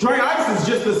of. Dry ice is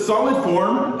just a solid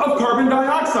form of carbon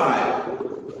dioxide.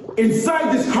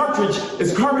 Inside this cartridge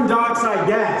is carbon dioxide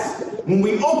gas. When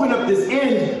we open up this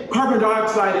end, carbon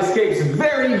dioxide escapes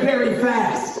very, very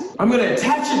fast. I'm going to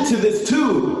attach it to this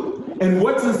tube. And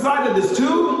what's inside of this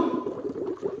tube?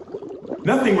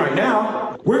 Nothing right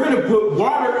now. We're going to put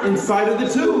water inside of the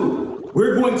tube.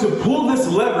 We're going to pull this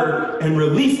lever and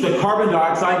release the carbon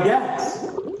dioxide gas.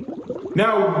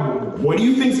 Now, what do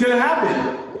you think is going to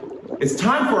happen? It's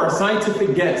time for our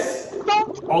scientific guess,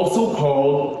 also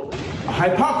called a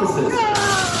hypothesis.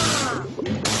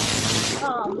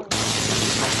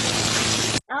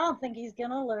 I don't think he's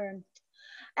gonna learn.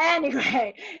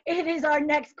 Anyway, it is our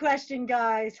next question,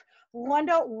 guys.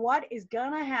 Wonder what is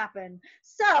gonna happen.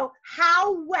 So,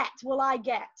 how wet will I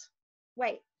get?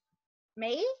 Wait,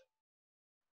 me?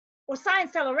 Or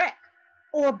Science Teller Rick?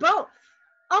 Or both?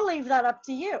 I'll leave that up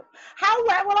to you. How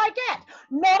wet will I get?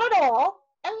 Not at all,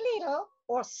 a little,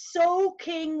 or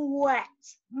soaking wet?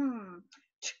 And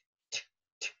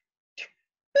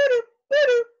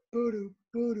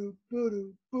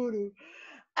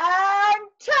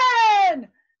 10,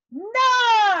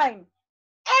 9,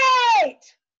 8,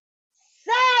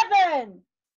 7,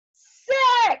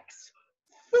 6,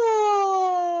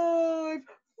 5,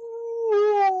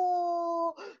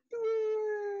 4, 3,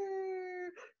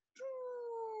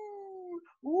 2,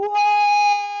 1.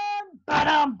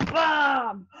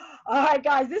 Ba-dum-bum. All right,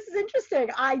 guys, this is interesting.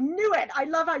 I knew it. I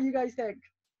love how you guys think.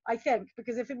 I think,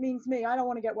 because if it means me, I don't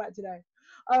want to get wet today.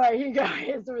 All right, here you go.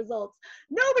 Here's the results.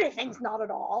 Nobody thinks not at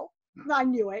all. I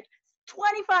knew it.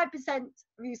 25%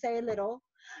 of you say a little.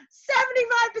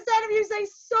 75% of you say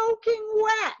soaking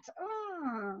wet.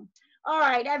 All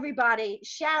right, everybody,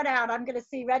 shout out. I'm going to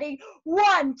see. Ready?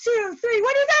 1, 2, 3.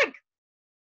 What do you think?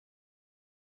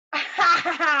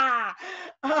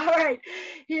 All right,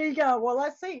 here you go. Well,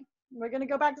 let's see. We're going to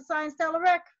go back to Science Teller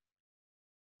Rick.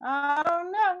 I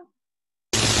don't know.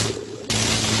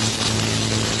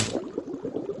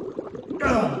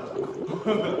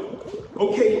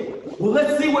 Okay, well,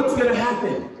 let's see what's gonna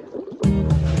happen.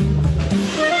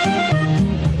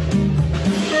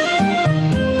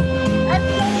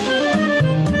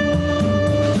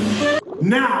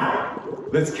 Now,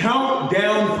 let's count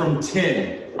down from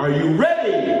 10. Are you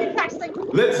ready?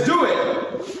 Let's do it.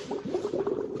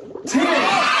 10,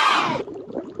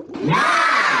 9,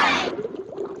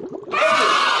 8,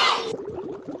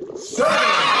 7,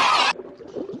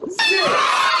 6,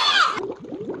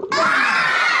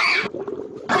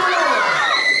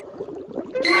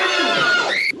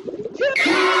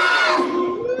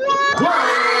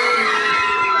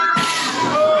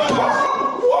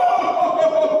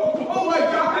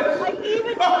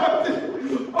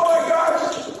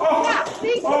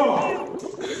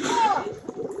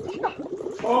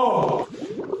 Oh.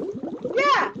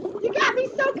 Yeah, you got me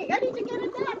soaking. I need to get a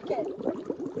napkin.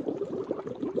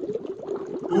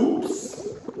 Oops.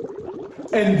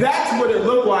 And that's what it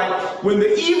looked like when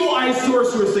the evil Ice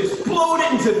Sorceress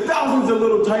exploded into thousands of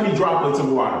little tiny droplets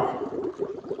of water.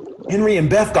 Henry and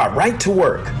Beth got right to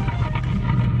work.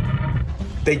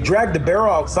 They dragged the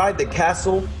barrel outside the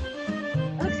castle.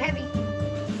 It looks heavy.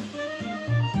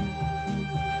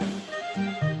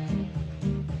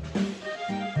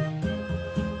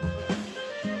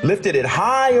 Lifted it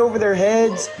high over their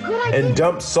heads, and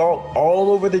dumped salt all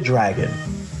over the dragon.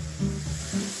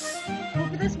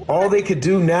 All they could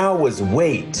do now was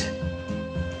wait.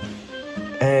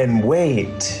 And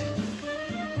wait.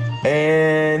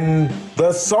 And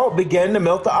the salt began to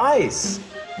melt the ice.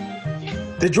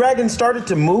 The dragon started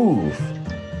to move.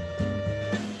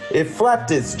 It flapped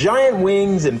its giant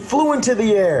wings and flew into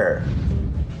the air.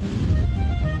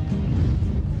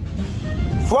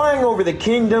 Flying over the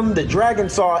kingdom, the dragon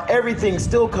saw everything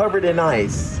still covered in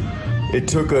ice. It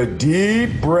took a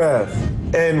deep breath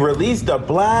and released a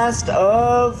blast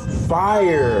of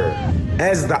fire.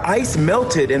 As the ice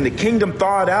melted and the kingdom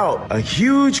thawed out, a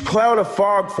huge cloud of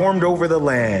fog formed over the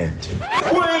land.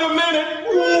 Wait a minute!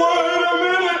 Wait a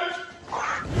minute!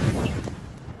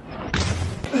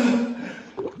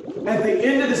 At the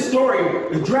end of the story,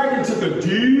 the dragon took a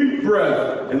deep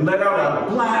breath and let out a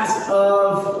blast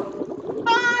of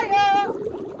fire!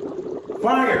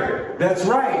 Fire! That's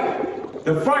right!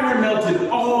 The fire melted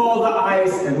all the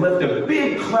ice and left a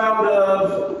big cloud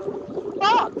of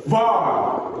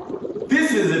fog.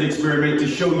 This is an experiment to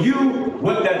show you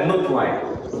what that looked like.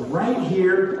 Right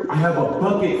here, I have a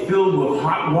bucket filled with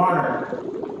hot water.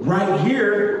 Right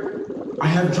here, I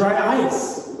have dry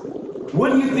ice.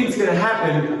 What do you think is going to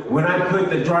happen when I put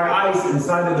the dry ice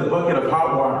inside of the bucket of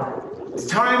hot water? It's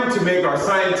time to make our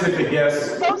scientific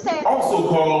guess, also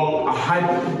called a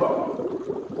hypothesis.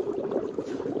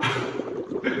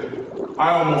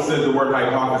 I almost said the word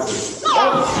hypothesis.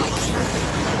 Oh.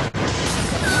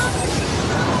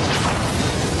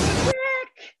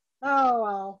 Oh,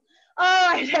 well. All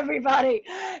right, everybody.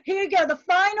 Here you go. The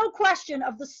final question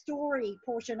of the story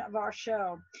portion of our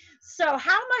show. So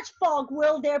how much fog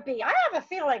will there be? I have a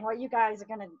feeling what you guys are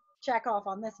going to check off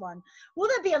on this one. Will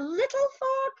there be a little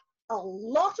fog, a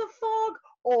lot of fog,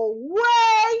 or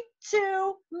way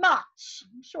too much?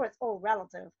 I'm sure it's all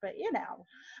relative, but you know,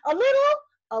 a little,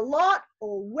 a lot,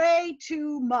 or way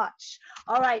too much.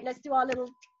 All right, let's do our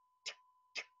little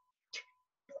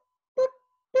boop,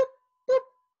 boop, boop, boop,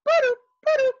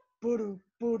 boop, boop,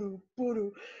 boop,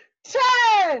 boop.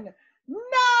 10,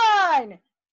 9,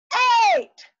 8,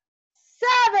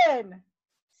 7,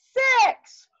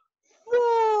 6,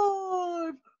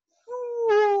 5,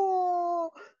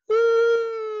 4,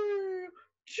 3,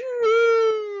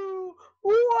 2,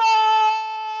 1.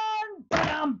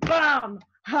 Bam, bam.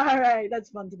 All right, that's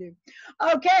fun to do.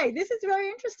 Okay, this is very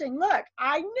interesting. Look,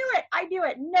 I knew it. I knew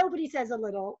it. Nobody says a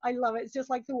little. I love it. It's just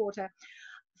like the water.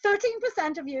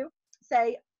 13% of you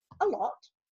say a lot,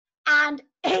 and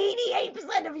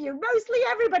 88% of you, mostly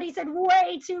everybody, said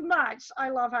way too much. I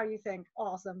love how you think.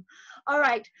 Awesome. All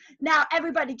right, now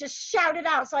everybody just shout it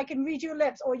out so I can read your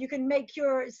lips, or you can make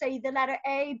say the letter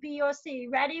A, B, or C.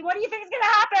 Ready? What do you think is going to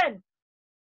happen?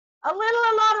 A little,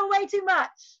 a lot, or way too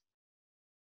much?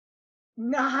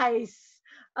 Nice.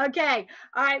 Okay.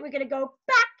 All right, we're going to go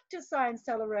back to Science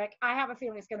Teller Rick. I have a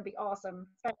feeling it's going to be awesome,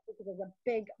 especially because there's a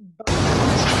big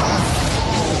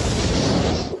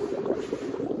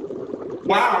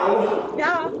Wow.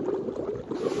 Yeah.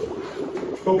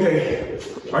 Okay.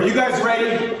 Are you guys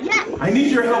ready? Yes. I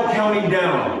need your help counting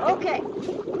down. Okay.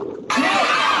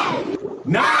 10,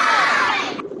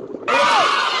 9,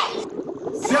 8,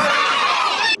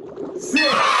 7, 6,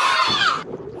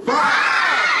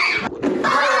 5,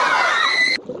 4,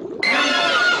 3,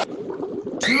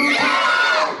 2,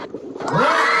 1.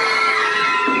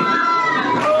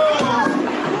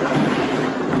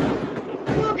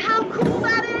 Look how cool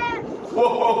that is.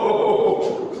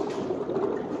 Whoa!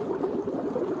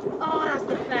 Oh, that's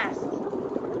the best.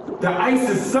 The ice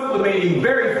is sublimating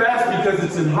very fast because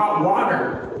it's in hot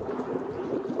water.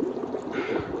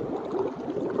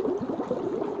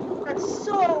 That's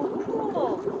so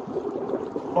cool.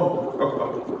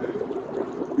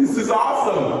 Oh, this is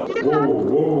awesome. Yeah. Whoa,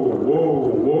 whoa, whoa,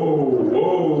 whoa,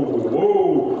 whoa,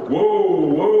 whoa,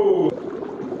 whoa, whoa.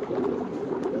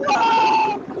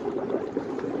 Whoa!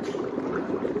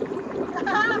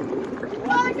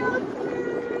 I got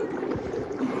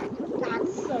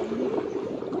That's so neat.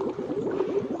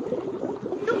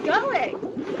 Still going.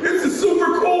 This is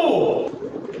super cool.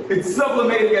 It's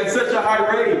sublimating at such a high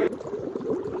rate.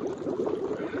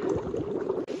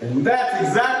 And that's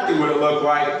exactly what it looked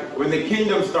like when the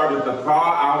kingdom started to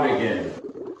thaw out again.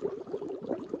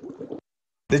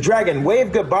 The dragon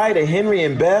waved goodbye to Henry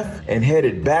and Beth and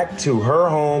headed back to her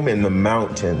home in the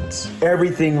mountains.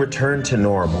 Everything returned to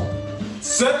normal.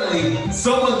 Suddenly,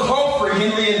 someone called for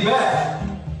Henry and Beth.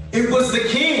 It was the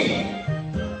king.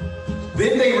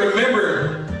 Then they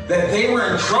remembered that they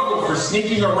were in trouble for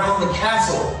sneaking around the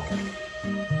castle.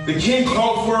 The king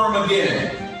called for them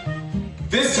again.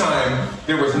 This time,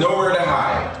 there was nowhere to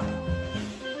hide.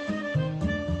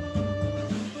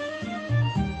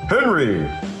 Henry,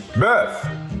 Beth,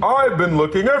 I've been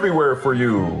looking everywhere for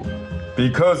you.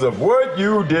 Because of what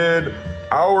you did,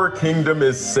 our kingdom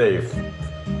is safe.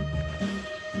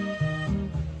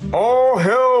 All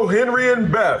hail Henry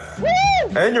and Beth. Woo!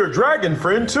 And your dragon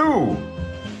friend too.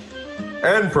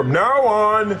 And from now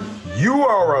on, you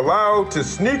are allowed to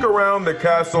sneak around the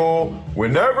castle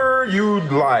whenever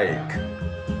you'd like.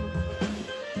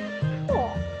 Cool.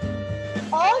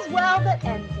 All's well that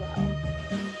ends well.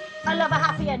 I love a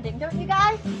happy ending, don't you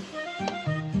guys?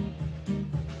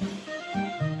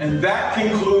 And that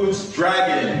concludes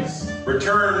Dragons,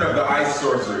 Return of the Ice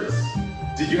Sorceress.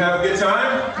 Did you have a good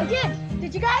time? I did.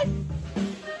 Did you guys?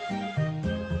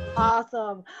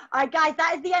 Awesome. All right, guys,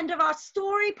 that is the end of our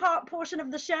story portion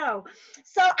of the show.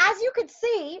 So as you could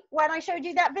see, when I showed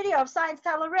you that video of Science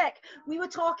Teller Rick, we were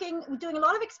doing a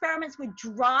lot of experiments with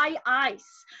dry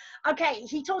ice. Okay,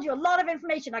 he told you a lot of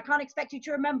information. I can't expect you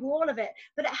to remember all of it,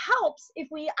 but it helps if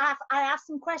I ask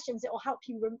some questions. It will help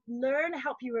you learn,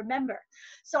 help you remember.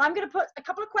 So I'm going to put a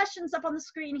couple of questions up on the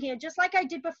screen here, just like I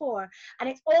did before, and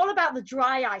it's all about the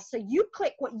dry ice. So you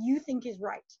click what you think is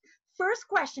right. First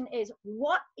question is,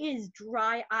 what is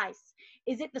dry ice?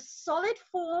 Is it the solid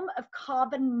form of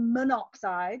carbon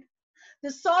monoxide, the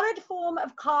solid form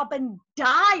of carbon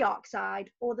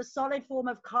dioxide, or the solid form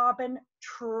of carbon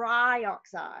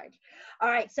trioxide? All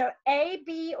right, so A,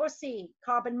 B, or C?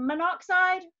 Carbon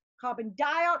monoxide, carbon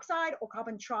dioxide, or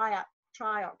carbon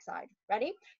trioxide?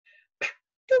 Ready?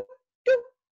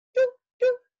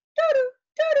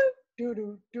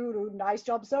 doo-doo, doo-doo. Nice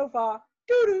job so far.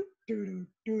 Doo-doo, doo-doo,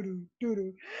 doo-doo,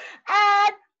 doo-doo.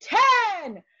 And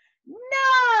 10,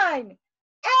 9,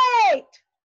 8,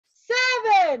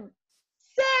 7,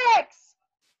 6,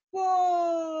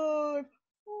 5,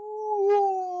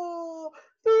 4,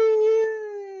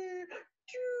 3,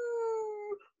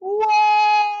 2, 1.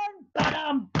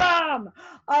 Bam, bam.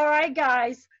 All right,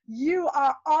 guys, you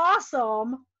are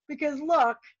awesome because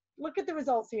look at the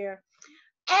results here.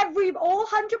 All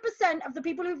 100% of the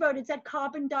people who voted said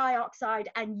carbon dioxide,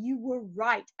 and you were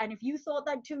right. And if you thought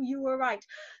that too, you were right.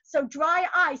 So dry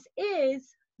ice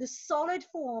is the solid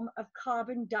form of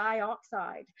carbon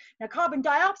dioxide. Now, carbon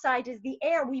dioxide is the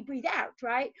air we breathe out,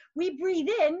 right? We breathe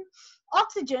in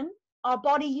oxygen, our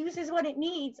body uses what it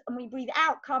needs, and we breathe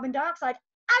out carbon dioxide.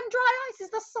 And dry ice is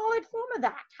the solid form of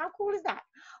that. How cool is that?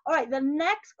 All right, the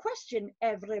next question,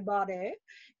 everybody,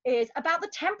 is about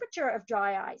the temperature of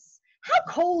dry ice. How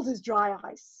cold is dry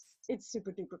ice? It's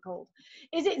super duper cold.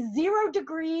 Is it 0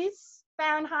 degrees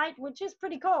Fahrenheit, which is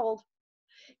pretty cold?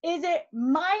 Is it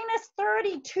minus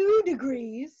 32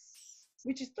 degrees,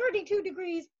 which is 32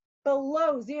 degrees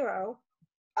below zero?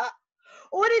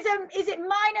 Or is it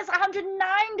minus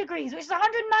 109 degrees, which is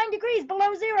 109 degrees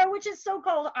below zero, which is so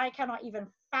cold I cannot even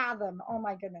fathom. Oh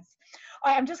my goodness.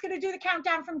 All right, I'm just going to do the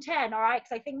countdown from 10, all right,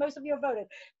 because I think most of you have voted.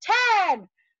 10,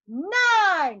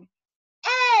 9,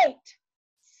 8,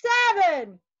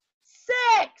 7, 6,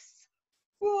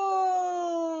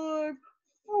 5,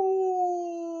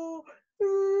 4,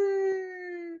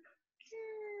 3,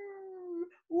 2,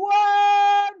 1.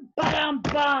 Bam,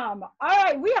 bam. All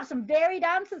right, we have some varied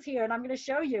answers here, and I'm going to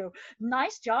show you.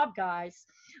 Nice job, guys.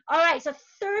 All right, so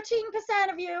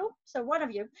 13% of you, so one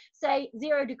of you, say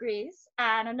 0 degrees,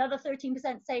 and another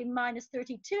 13% say minus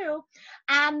 32.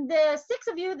 And the 6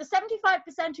 of you, the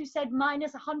 75% who said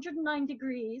minus 109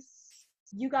 degrees,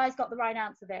 you guys got the right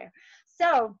answer there.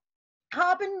 So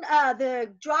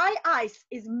the dry ice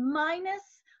is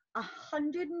minus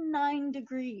 109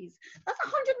 degrees. That's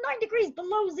 109 degrees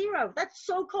below zero. That's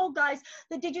so cold, guys.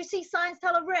 Did you see Science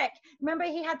Teller Rick? Remember,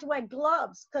 he had to wear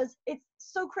gloves because it's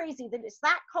so crazy that it's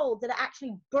that cold that it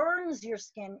actually burns your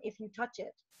skin if you touch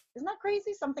it. Isn't that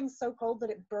crazy? Something's so cold that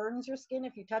it burns your skin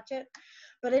if you touch it.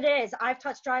 But it is. I've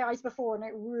touched dry ice before, and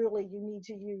you need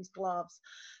to use gloves.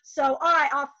 So, all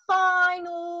right, our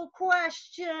final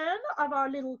question of our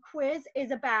little quiz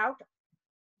is about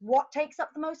what takes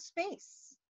up the most space.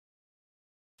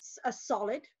 A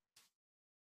solid,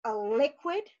 a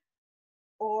liquid,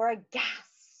 or a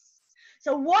gas?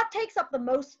 So what takes up the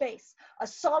most space? A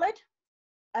solid,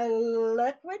 a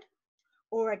liquid,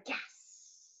 or a gas?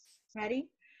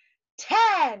 Ready?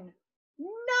 10,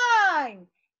 9,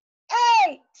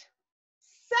 8,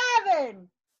 7,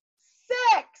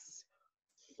 6,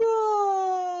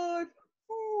 5,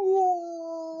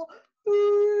 4,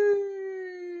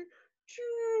 3,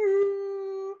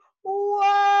 2,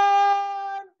 1.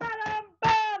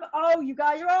 Oh, you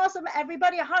guys are awesome.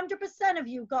 Everybody, 100% of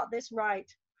you got this right.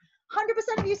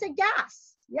 100% of you said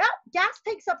gas. Yep, gas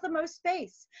takes up the most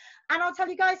space. And I'll tell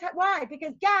you guys why.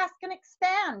 Because gas can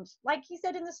expand. Like he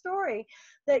said in the story,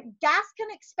 that gas can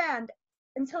expand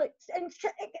until as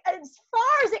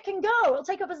far as it can go. It'll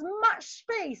take up as much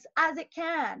space as it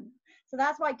can. So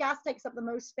that's why gas takes up the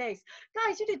most space.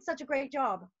 Guys, you did such a great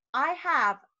job. I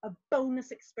have a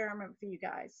bonus experiment for you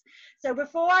guys. So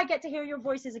before I get to hear your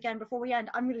voices again, before we end,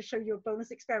 I'm going to show you a bonus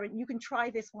experiment. You can try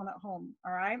this one at home,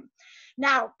 all right?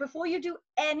 Now, before you do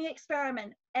any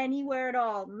experiment anywhere at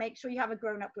all, make sure you have a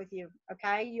grown-up with you,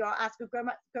 okay? You ask a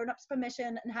grown-up's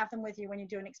permission and have them with you when you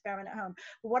do an experiment at home.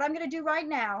 But what I'm going to do right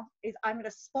now is I'm going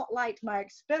to spotlight my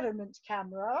experiment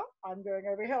camera. I'm going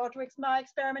over here to my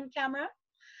experiment camera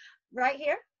right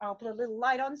here. I'll put a little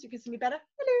light on so you can see me better.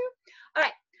 Hello. All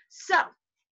right. So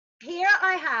here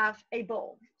I have a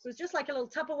bowl. So it's just like a little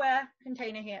Tupperware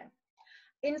container here.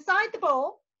 Inside the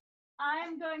bowl,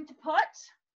 I'm going to put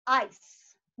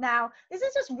ice. Now, this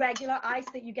is just regular ice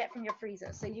that you get from your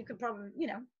freezer. So you could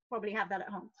probably have that at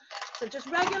home. So just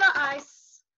regular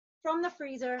ice from the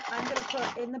freezer, I'm going to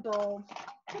put in the bowl.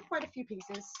 Put quite a few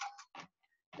pieces.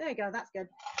 There you go, that's good.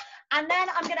 And then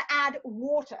I'm going to add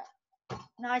water.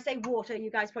 Now I say water, you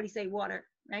guys probably say water,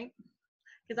 right?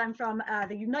 Because I'm from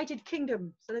the United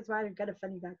Kingdom, so that's why I've got a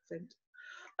funny accent.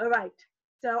 All right,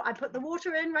 so I put the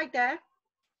water in right there.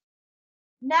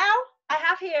 Now I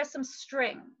have here some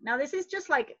string. Now this is just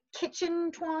like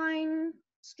kitchen twine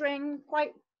string,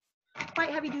 quite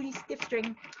heavy duty stiff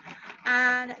string.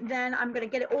 And then I'm gonna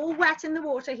get it all wet in the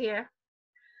water here.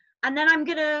 And then I'm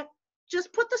gonna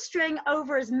just put the string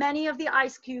over as many of the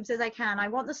ice cubes as I can. I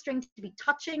want the string to be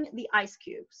touching the ice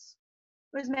cubes.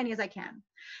 as many as I can.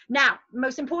 Now,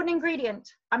 most important ingredient,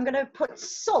 I'm going to put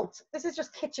salt. This is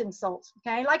just kitchen salt,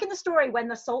 okay? Like in the story when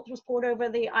the salt was poured over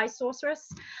the Ice Sorceress,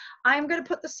 I'm going to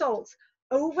put the salt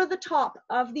over the top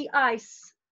of the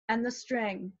ice and the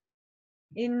string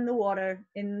in the water,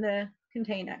 in the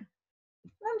container.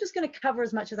 I'm just going to cover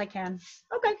as much as I can.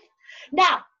 Okay.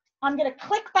 Now, I'm going to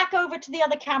click back over to the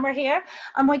other camera here,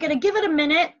 and we're going to give it a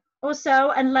minute or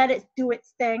so and let it do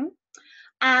its thing.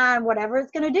 And whatever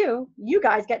it's going to do, you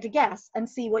guys get to guess and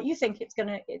see what you think it's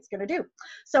going to do.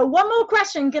 So one more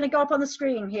question going to go up on the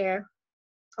screen here.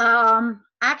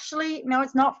 Actually, no,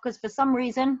 it's not, because for some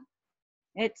reason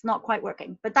it's not quite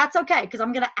working, but that's okay because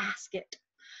I'm going to ask it.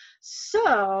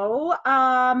 So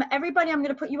everybody, I'm going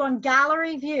to put you on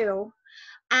gallery view,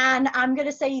 and I'm going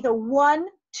to say either 1,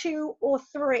 2, or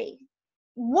 3.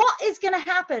 What is going to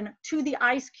happen to the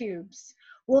ice cubes?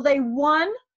 Will they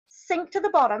 1, sink to the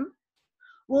bottom?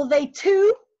 Will they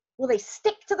 2, will they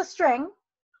stick to the string?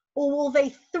 Or will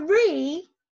they 3,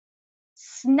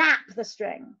 snap the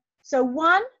string? So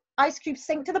 1, ice cube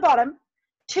sink to the bottom.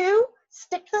 2,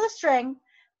 stick to the string.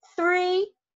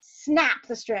 3, snap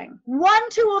the string. 1,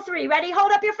 2, or 3. Ready?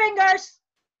 Hold up your fingers.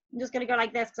 I'm just going to go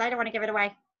like this because I don't want to give it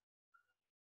away.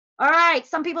 All right.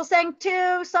 Some people saying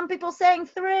 2. Some people saying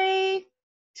 3.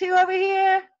 2 over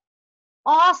here.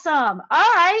 Awesome.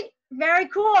 All right. Very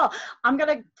cool. I'm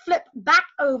going to flip back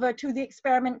over to the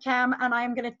experiment cam, and I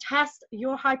am going to test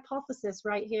your hypothesis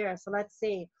right here. So let's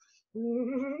see.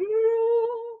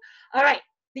 All right.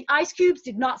 The ice cubes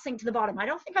did not sink to the bottom. I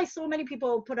don't think I saw many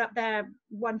people put up their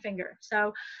 1 finger.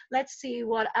 So let's see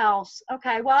what else.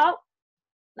 Okay, well,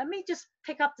 let me just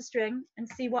pick up the string and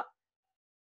see what.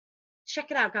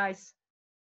 Check it out, guys.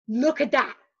 Look at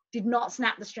that. Did not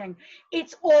snap the string.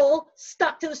 It's all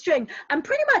stuck to the string. And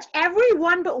pretty much every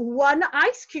one but 1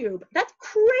 ice cube. That's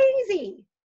crazy.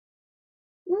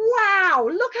 Wow,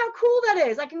 look how cool that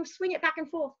is. I can swing it back and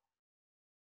forth.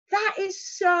 That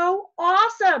is so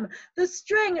awesome. The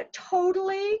string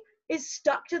totally is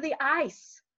stuck to the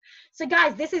ice. So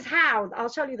guys, this is how,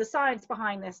 I'll show you the science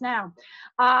behind this now.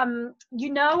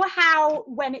 You know how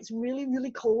when it's really,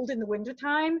 really cold in the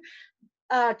wintertime,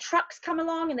 trucks come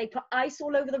along and they put ice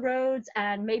all over the roads,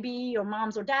 and maybe your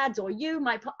moms or dads or you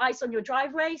might put ice on your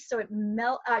driveway so it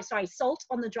salt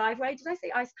on the driveway. Did I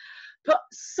say ice? Put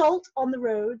salt on the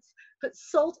roads, put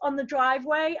salt on the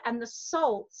driveway, and the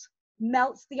salt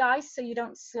melts the ice so you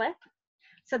don't slip.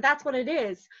 So that's what it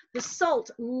is. The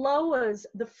salt lowers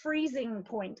the freezing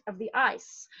point of the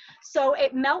ice. So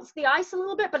it melts the ice a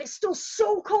little bit, but it's still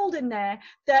so cold in there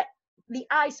that the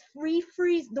ice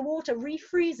the water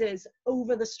refreezes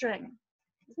over the string.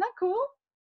 Isn't that cool?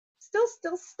 Still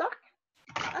stuck.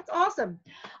 That's awesome.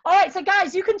 All right, so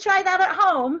guys, you can try that at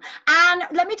home. And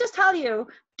let me just tell you,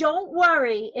 don't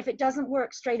worry if it doesn't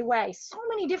work straight away. So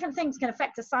many different things can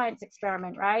affect a science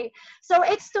experiment, right? So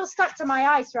it's still stuck to my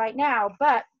ice right now,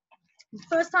 but the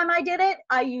first time I did it,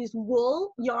 I used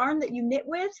wool yarn that you knit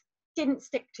with, didn't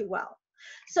stick too well.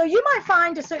 So you might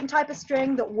find a certain type of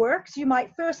string that works. You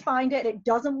might first find it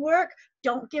doesn't work.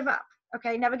 Don't give up.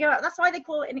 Okay, never give up. That's why they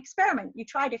call it an experiment. You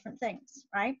try different things,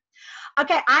 right?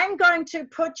 Okay, I'm going to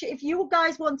if you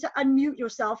guys want to unmute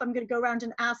yourself, I'm going to go around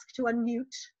and ask to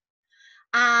unmute.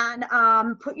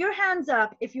 And put your hands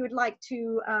up if you would like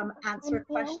to answer a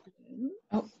question.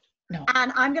 Oh, no.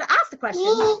 And I'm going to ask the question.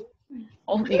 Oh,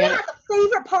 Who has a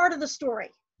favorite part of the story?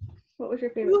 What was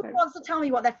your favorite part? Who wants to tell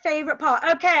me what their favorite part?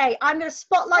 Okay, I'm going to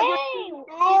spotlight you.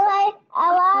 I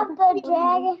love the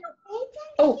dragon.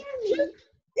 Oh,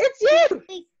 It's you.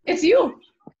 it's you.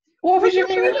 What was your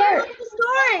favorite part? The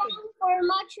story. For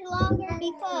much longer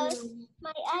because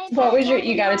my iPad. What was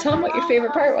you gotta tell them what your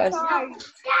favorite part was.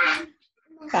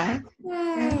 Bye.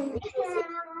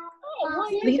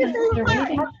 Leave it, they're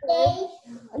waiting.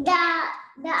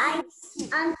 The ice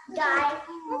guy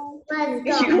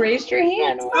was You raised your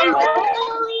hand.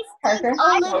 Parker,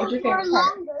 what was your favorite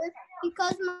part?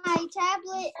 Because my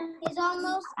tablet is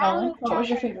almost Ellen, what was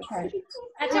your favorite part?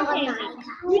 That's okay. You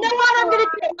know what I'm going to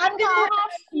do? I'm going to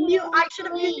mute. I should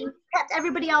have kept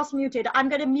everybody else muted. I'm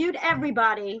going to mute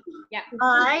everybody. Yeah.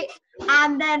 All right.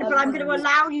 And then, but I'm going to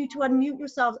allow you to unmute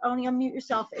yourselves. Only unmute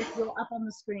yourself if you're up on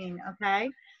the screen. Okay.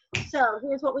 So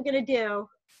here's what we're going to do.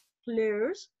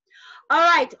 Please. All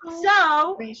right.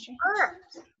 So raise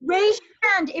your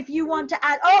hand if you want to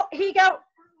add. Oh, here you go.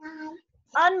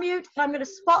 Unmute. I'm going to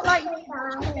spotlight you.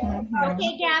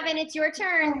 Okay, Gavin, it's your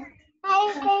turn. My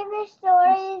favorite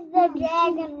story is the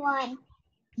dragon one.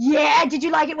 Yeah, did you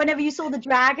like it whenever you saw the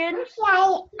dragon?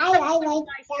 I like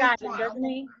Nice dragon, doesn't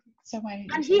he? So why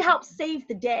did And he helped save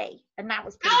the day, and that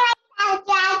was pretty. a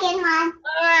dragon one.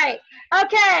 All right.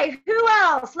 Okay, who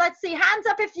else? Let's see. Hands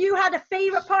up if you had a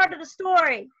favorite part of the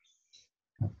story.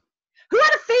 Who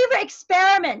had a favorite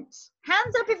experiment?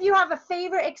 Hands up if you have a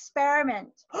favorite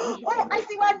experiment. Oh, I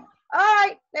see one. All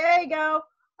right, there you go.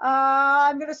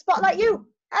 I'm going to spotlight you.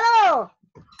 Hello.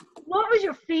 What was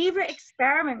your favorite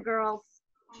experiment, girls?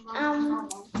 The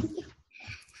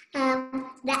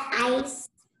ice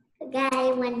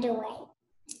guy went away.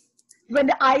 When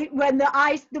the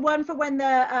ice, the one for when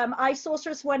the ice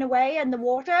sorceress went away in the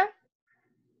water?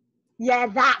 Yeah,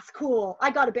 that's cool. I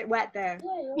got a bit wet there. I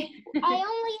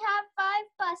only have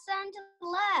 5%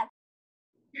 left.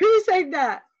 Who said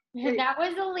that? That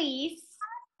was Elise.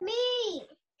 Me.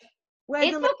 Where's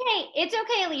It's okay. It's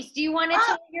okay, Elise. Do you want to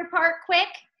tell your part quick?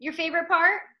 Your favorite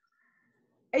part?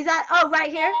 Is that, oh,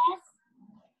 right here? Yes.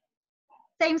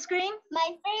 Same screen?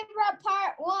 My favorite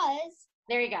part was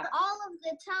There you go. all of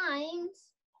the times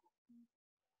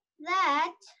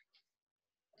that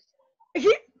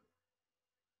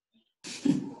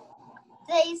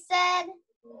they said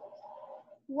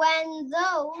when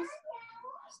those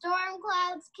storm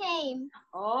clouds came.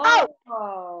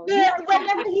 Oh. Yeah,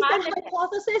 whenever he said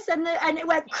hypothesis and it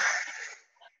went,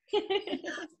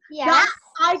 Yes.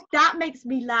 that makes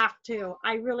me laugh too.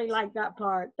 I really like that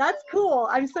part. That's cool.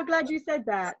 I'm so glad you said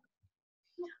that.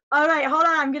 All right, hold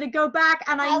on. I'm going to go back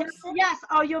and I know, yes.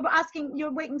 Oh, you're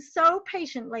waiting so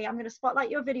patiently. I'm going to spotlight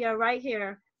your video right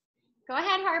here. Go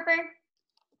ahead, Harper.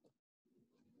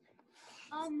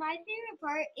 My favorite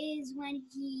part is when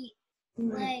he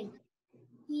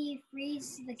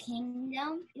frees the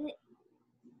kingdom.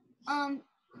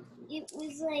 It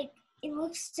was like, it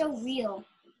looks so real.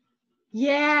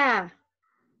 Yeah.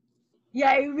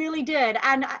 Yeah, it really did.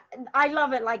 And I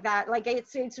love it like that. Like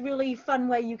it's really fun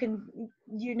where you can,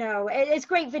 it's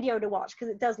great video to watch because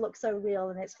it does look so real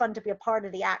and it's fun to be a part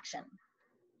of the action.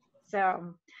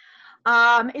 So,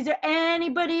 is there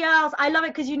anybody else? I love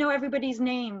it because you know everybody's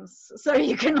names. So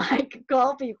you can like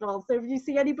call people. So if you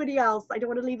see anybody else, I don't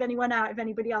want to leave anyone out if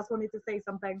anybody else wanted to say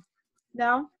something.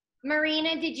 No?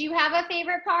 Marina, did you have a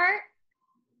favorite part?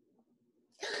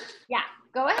 Yeah,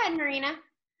 go ahead, Marina.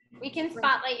 We can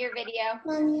spotlight your video.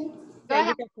 Go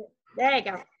ahead. There you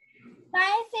go.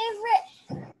 My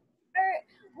favorite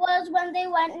was when they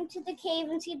went into the cave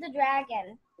and see the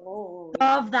dragon. Oh.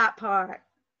 Love that part.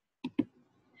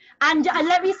 And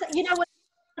let me say, you know what?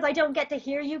 I don't get to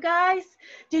hear you guys.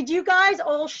 Did you guys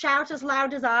all shout as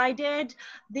loud as I did?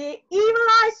 The evil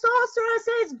Ice Sorceress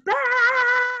is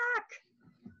back!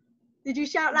 Did you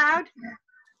shout loud?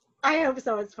 I hope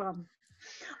so. It's fun.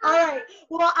 All right.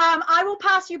 Well, I will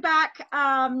pass you back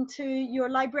to your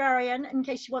librarian in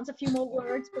case she wants a few more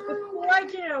words. But before I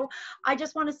do, I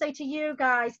just want to say to you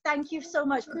guys, thank you so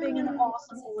much for being an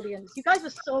awesome audience. You guys were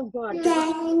so good.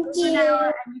 Thank you.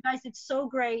 And you guys did so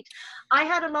great. I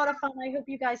had a lot of fun. I hope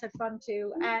you guys had fun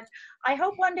too. And I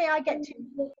hope one day I get to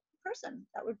in person.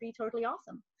 That would be totally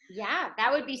awesome. Yeah,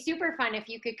 that would be super fun if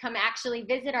you could come actually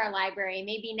visit our library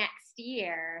maybe next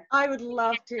year. I would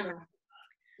love to.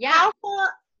 Yeah. How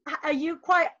far are you?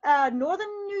 Quite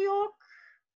northern New York?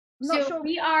 I'm not So sure.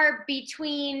 we are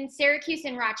between Syracuse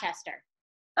and Rochester.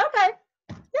 Okay.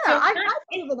 Yeah, So I've it's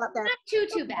been about that. Not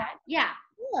too bad. Yeah.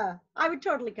 Yeah, I would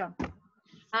totally come.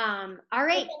 All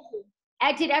right.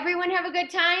 Did everyone have a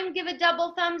good time? Give a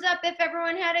double thumbs up if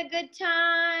everyone had a good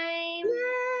time.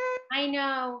 Yeah. I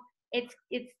know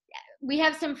we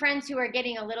have some friends who are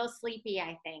getting a little sleepy,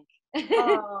 I think.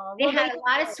 Oh, They well, had a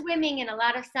lot of swimming and a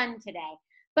lot of sun today.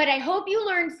 But I hope you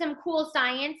learned some cool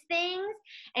science things,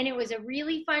 and it was a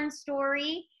really fun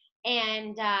story.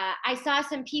 And I saw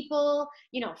some people,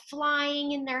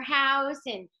 flying in their house,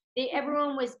 and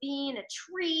everyone was being a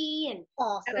tree, and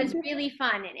awesome. it was really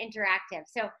fun and interactive.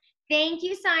 So thank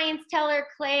you, Science Teller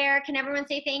Claire. Can everyone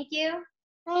say thank you?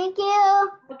 Thank you.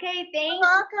 Okay, thank you.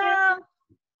 Welcome.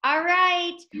 All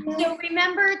right. So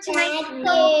remember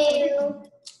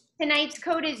tonight's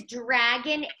code is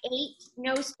Dragon 8,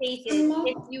 no spaces,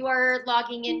 if you are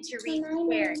logging into Read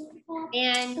Squared.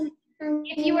 And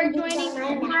if you are joining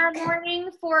tomorrow morning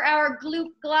for our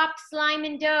Gloop Glop Slime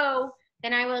and Dough,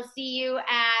 then I will see you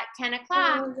at 10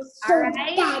 o'clock. All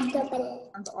right.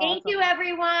 Thank you,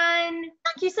 everyone.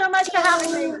 Thank you so much for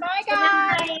having me. Bye,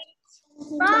 guys.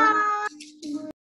 Good night. Bye.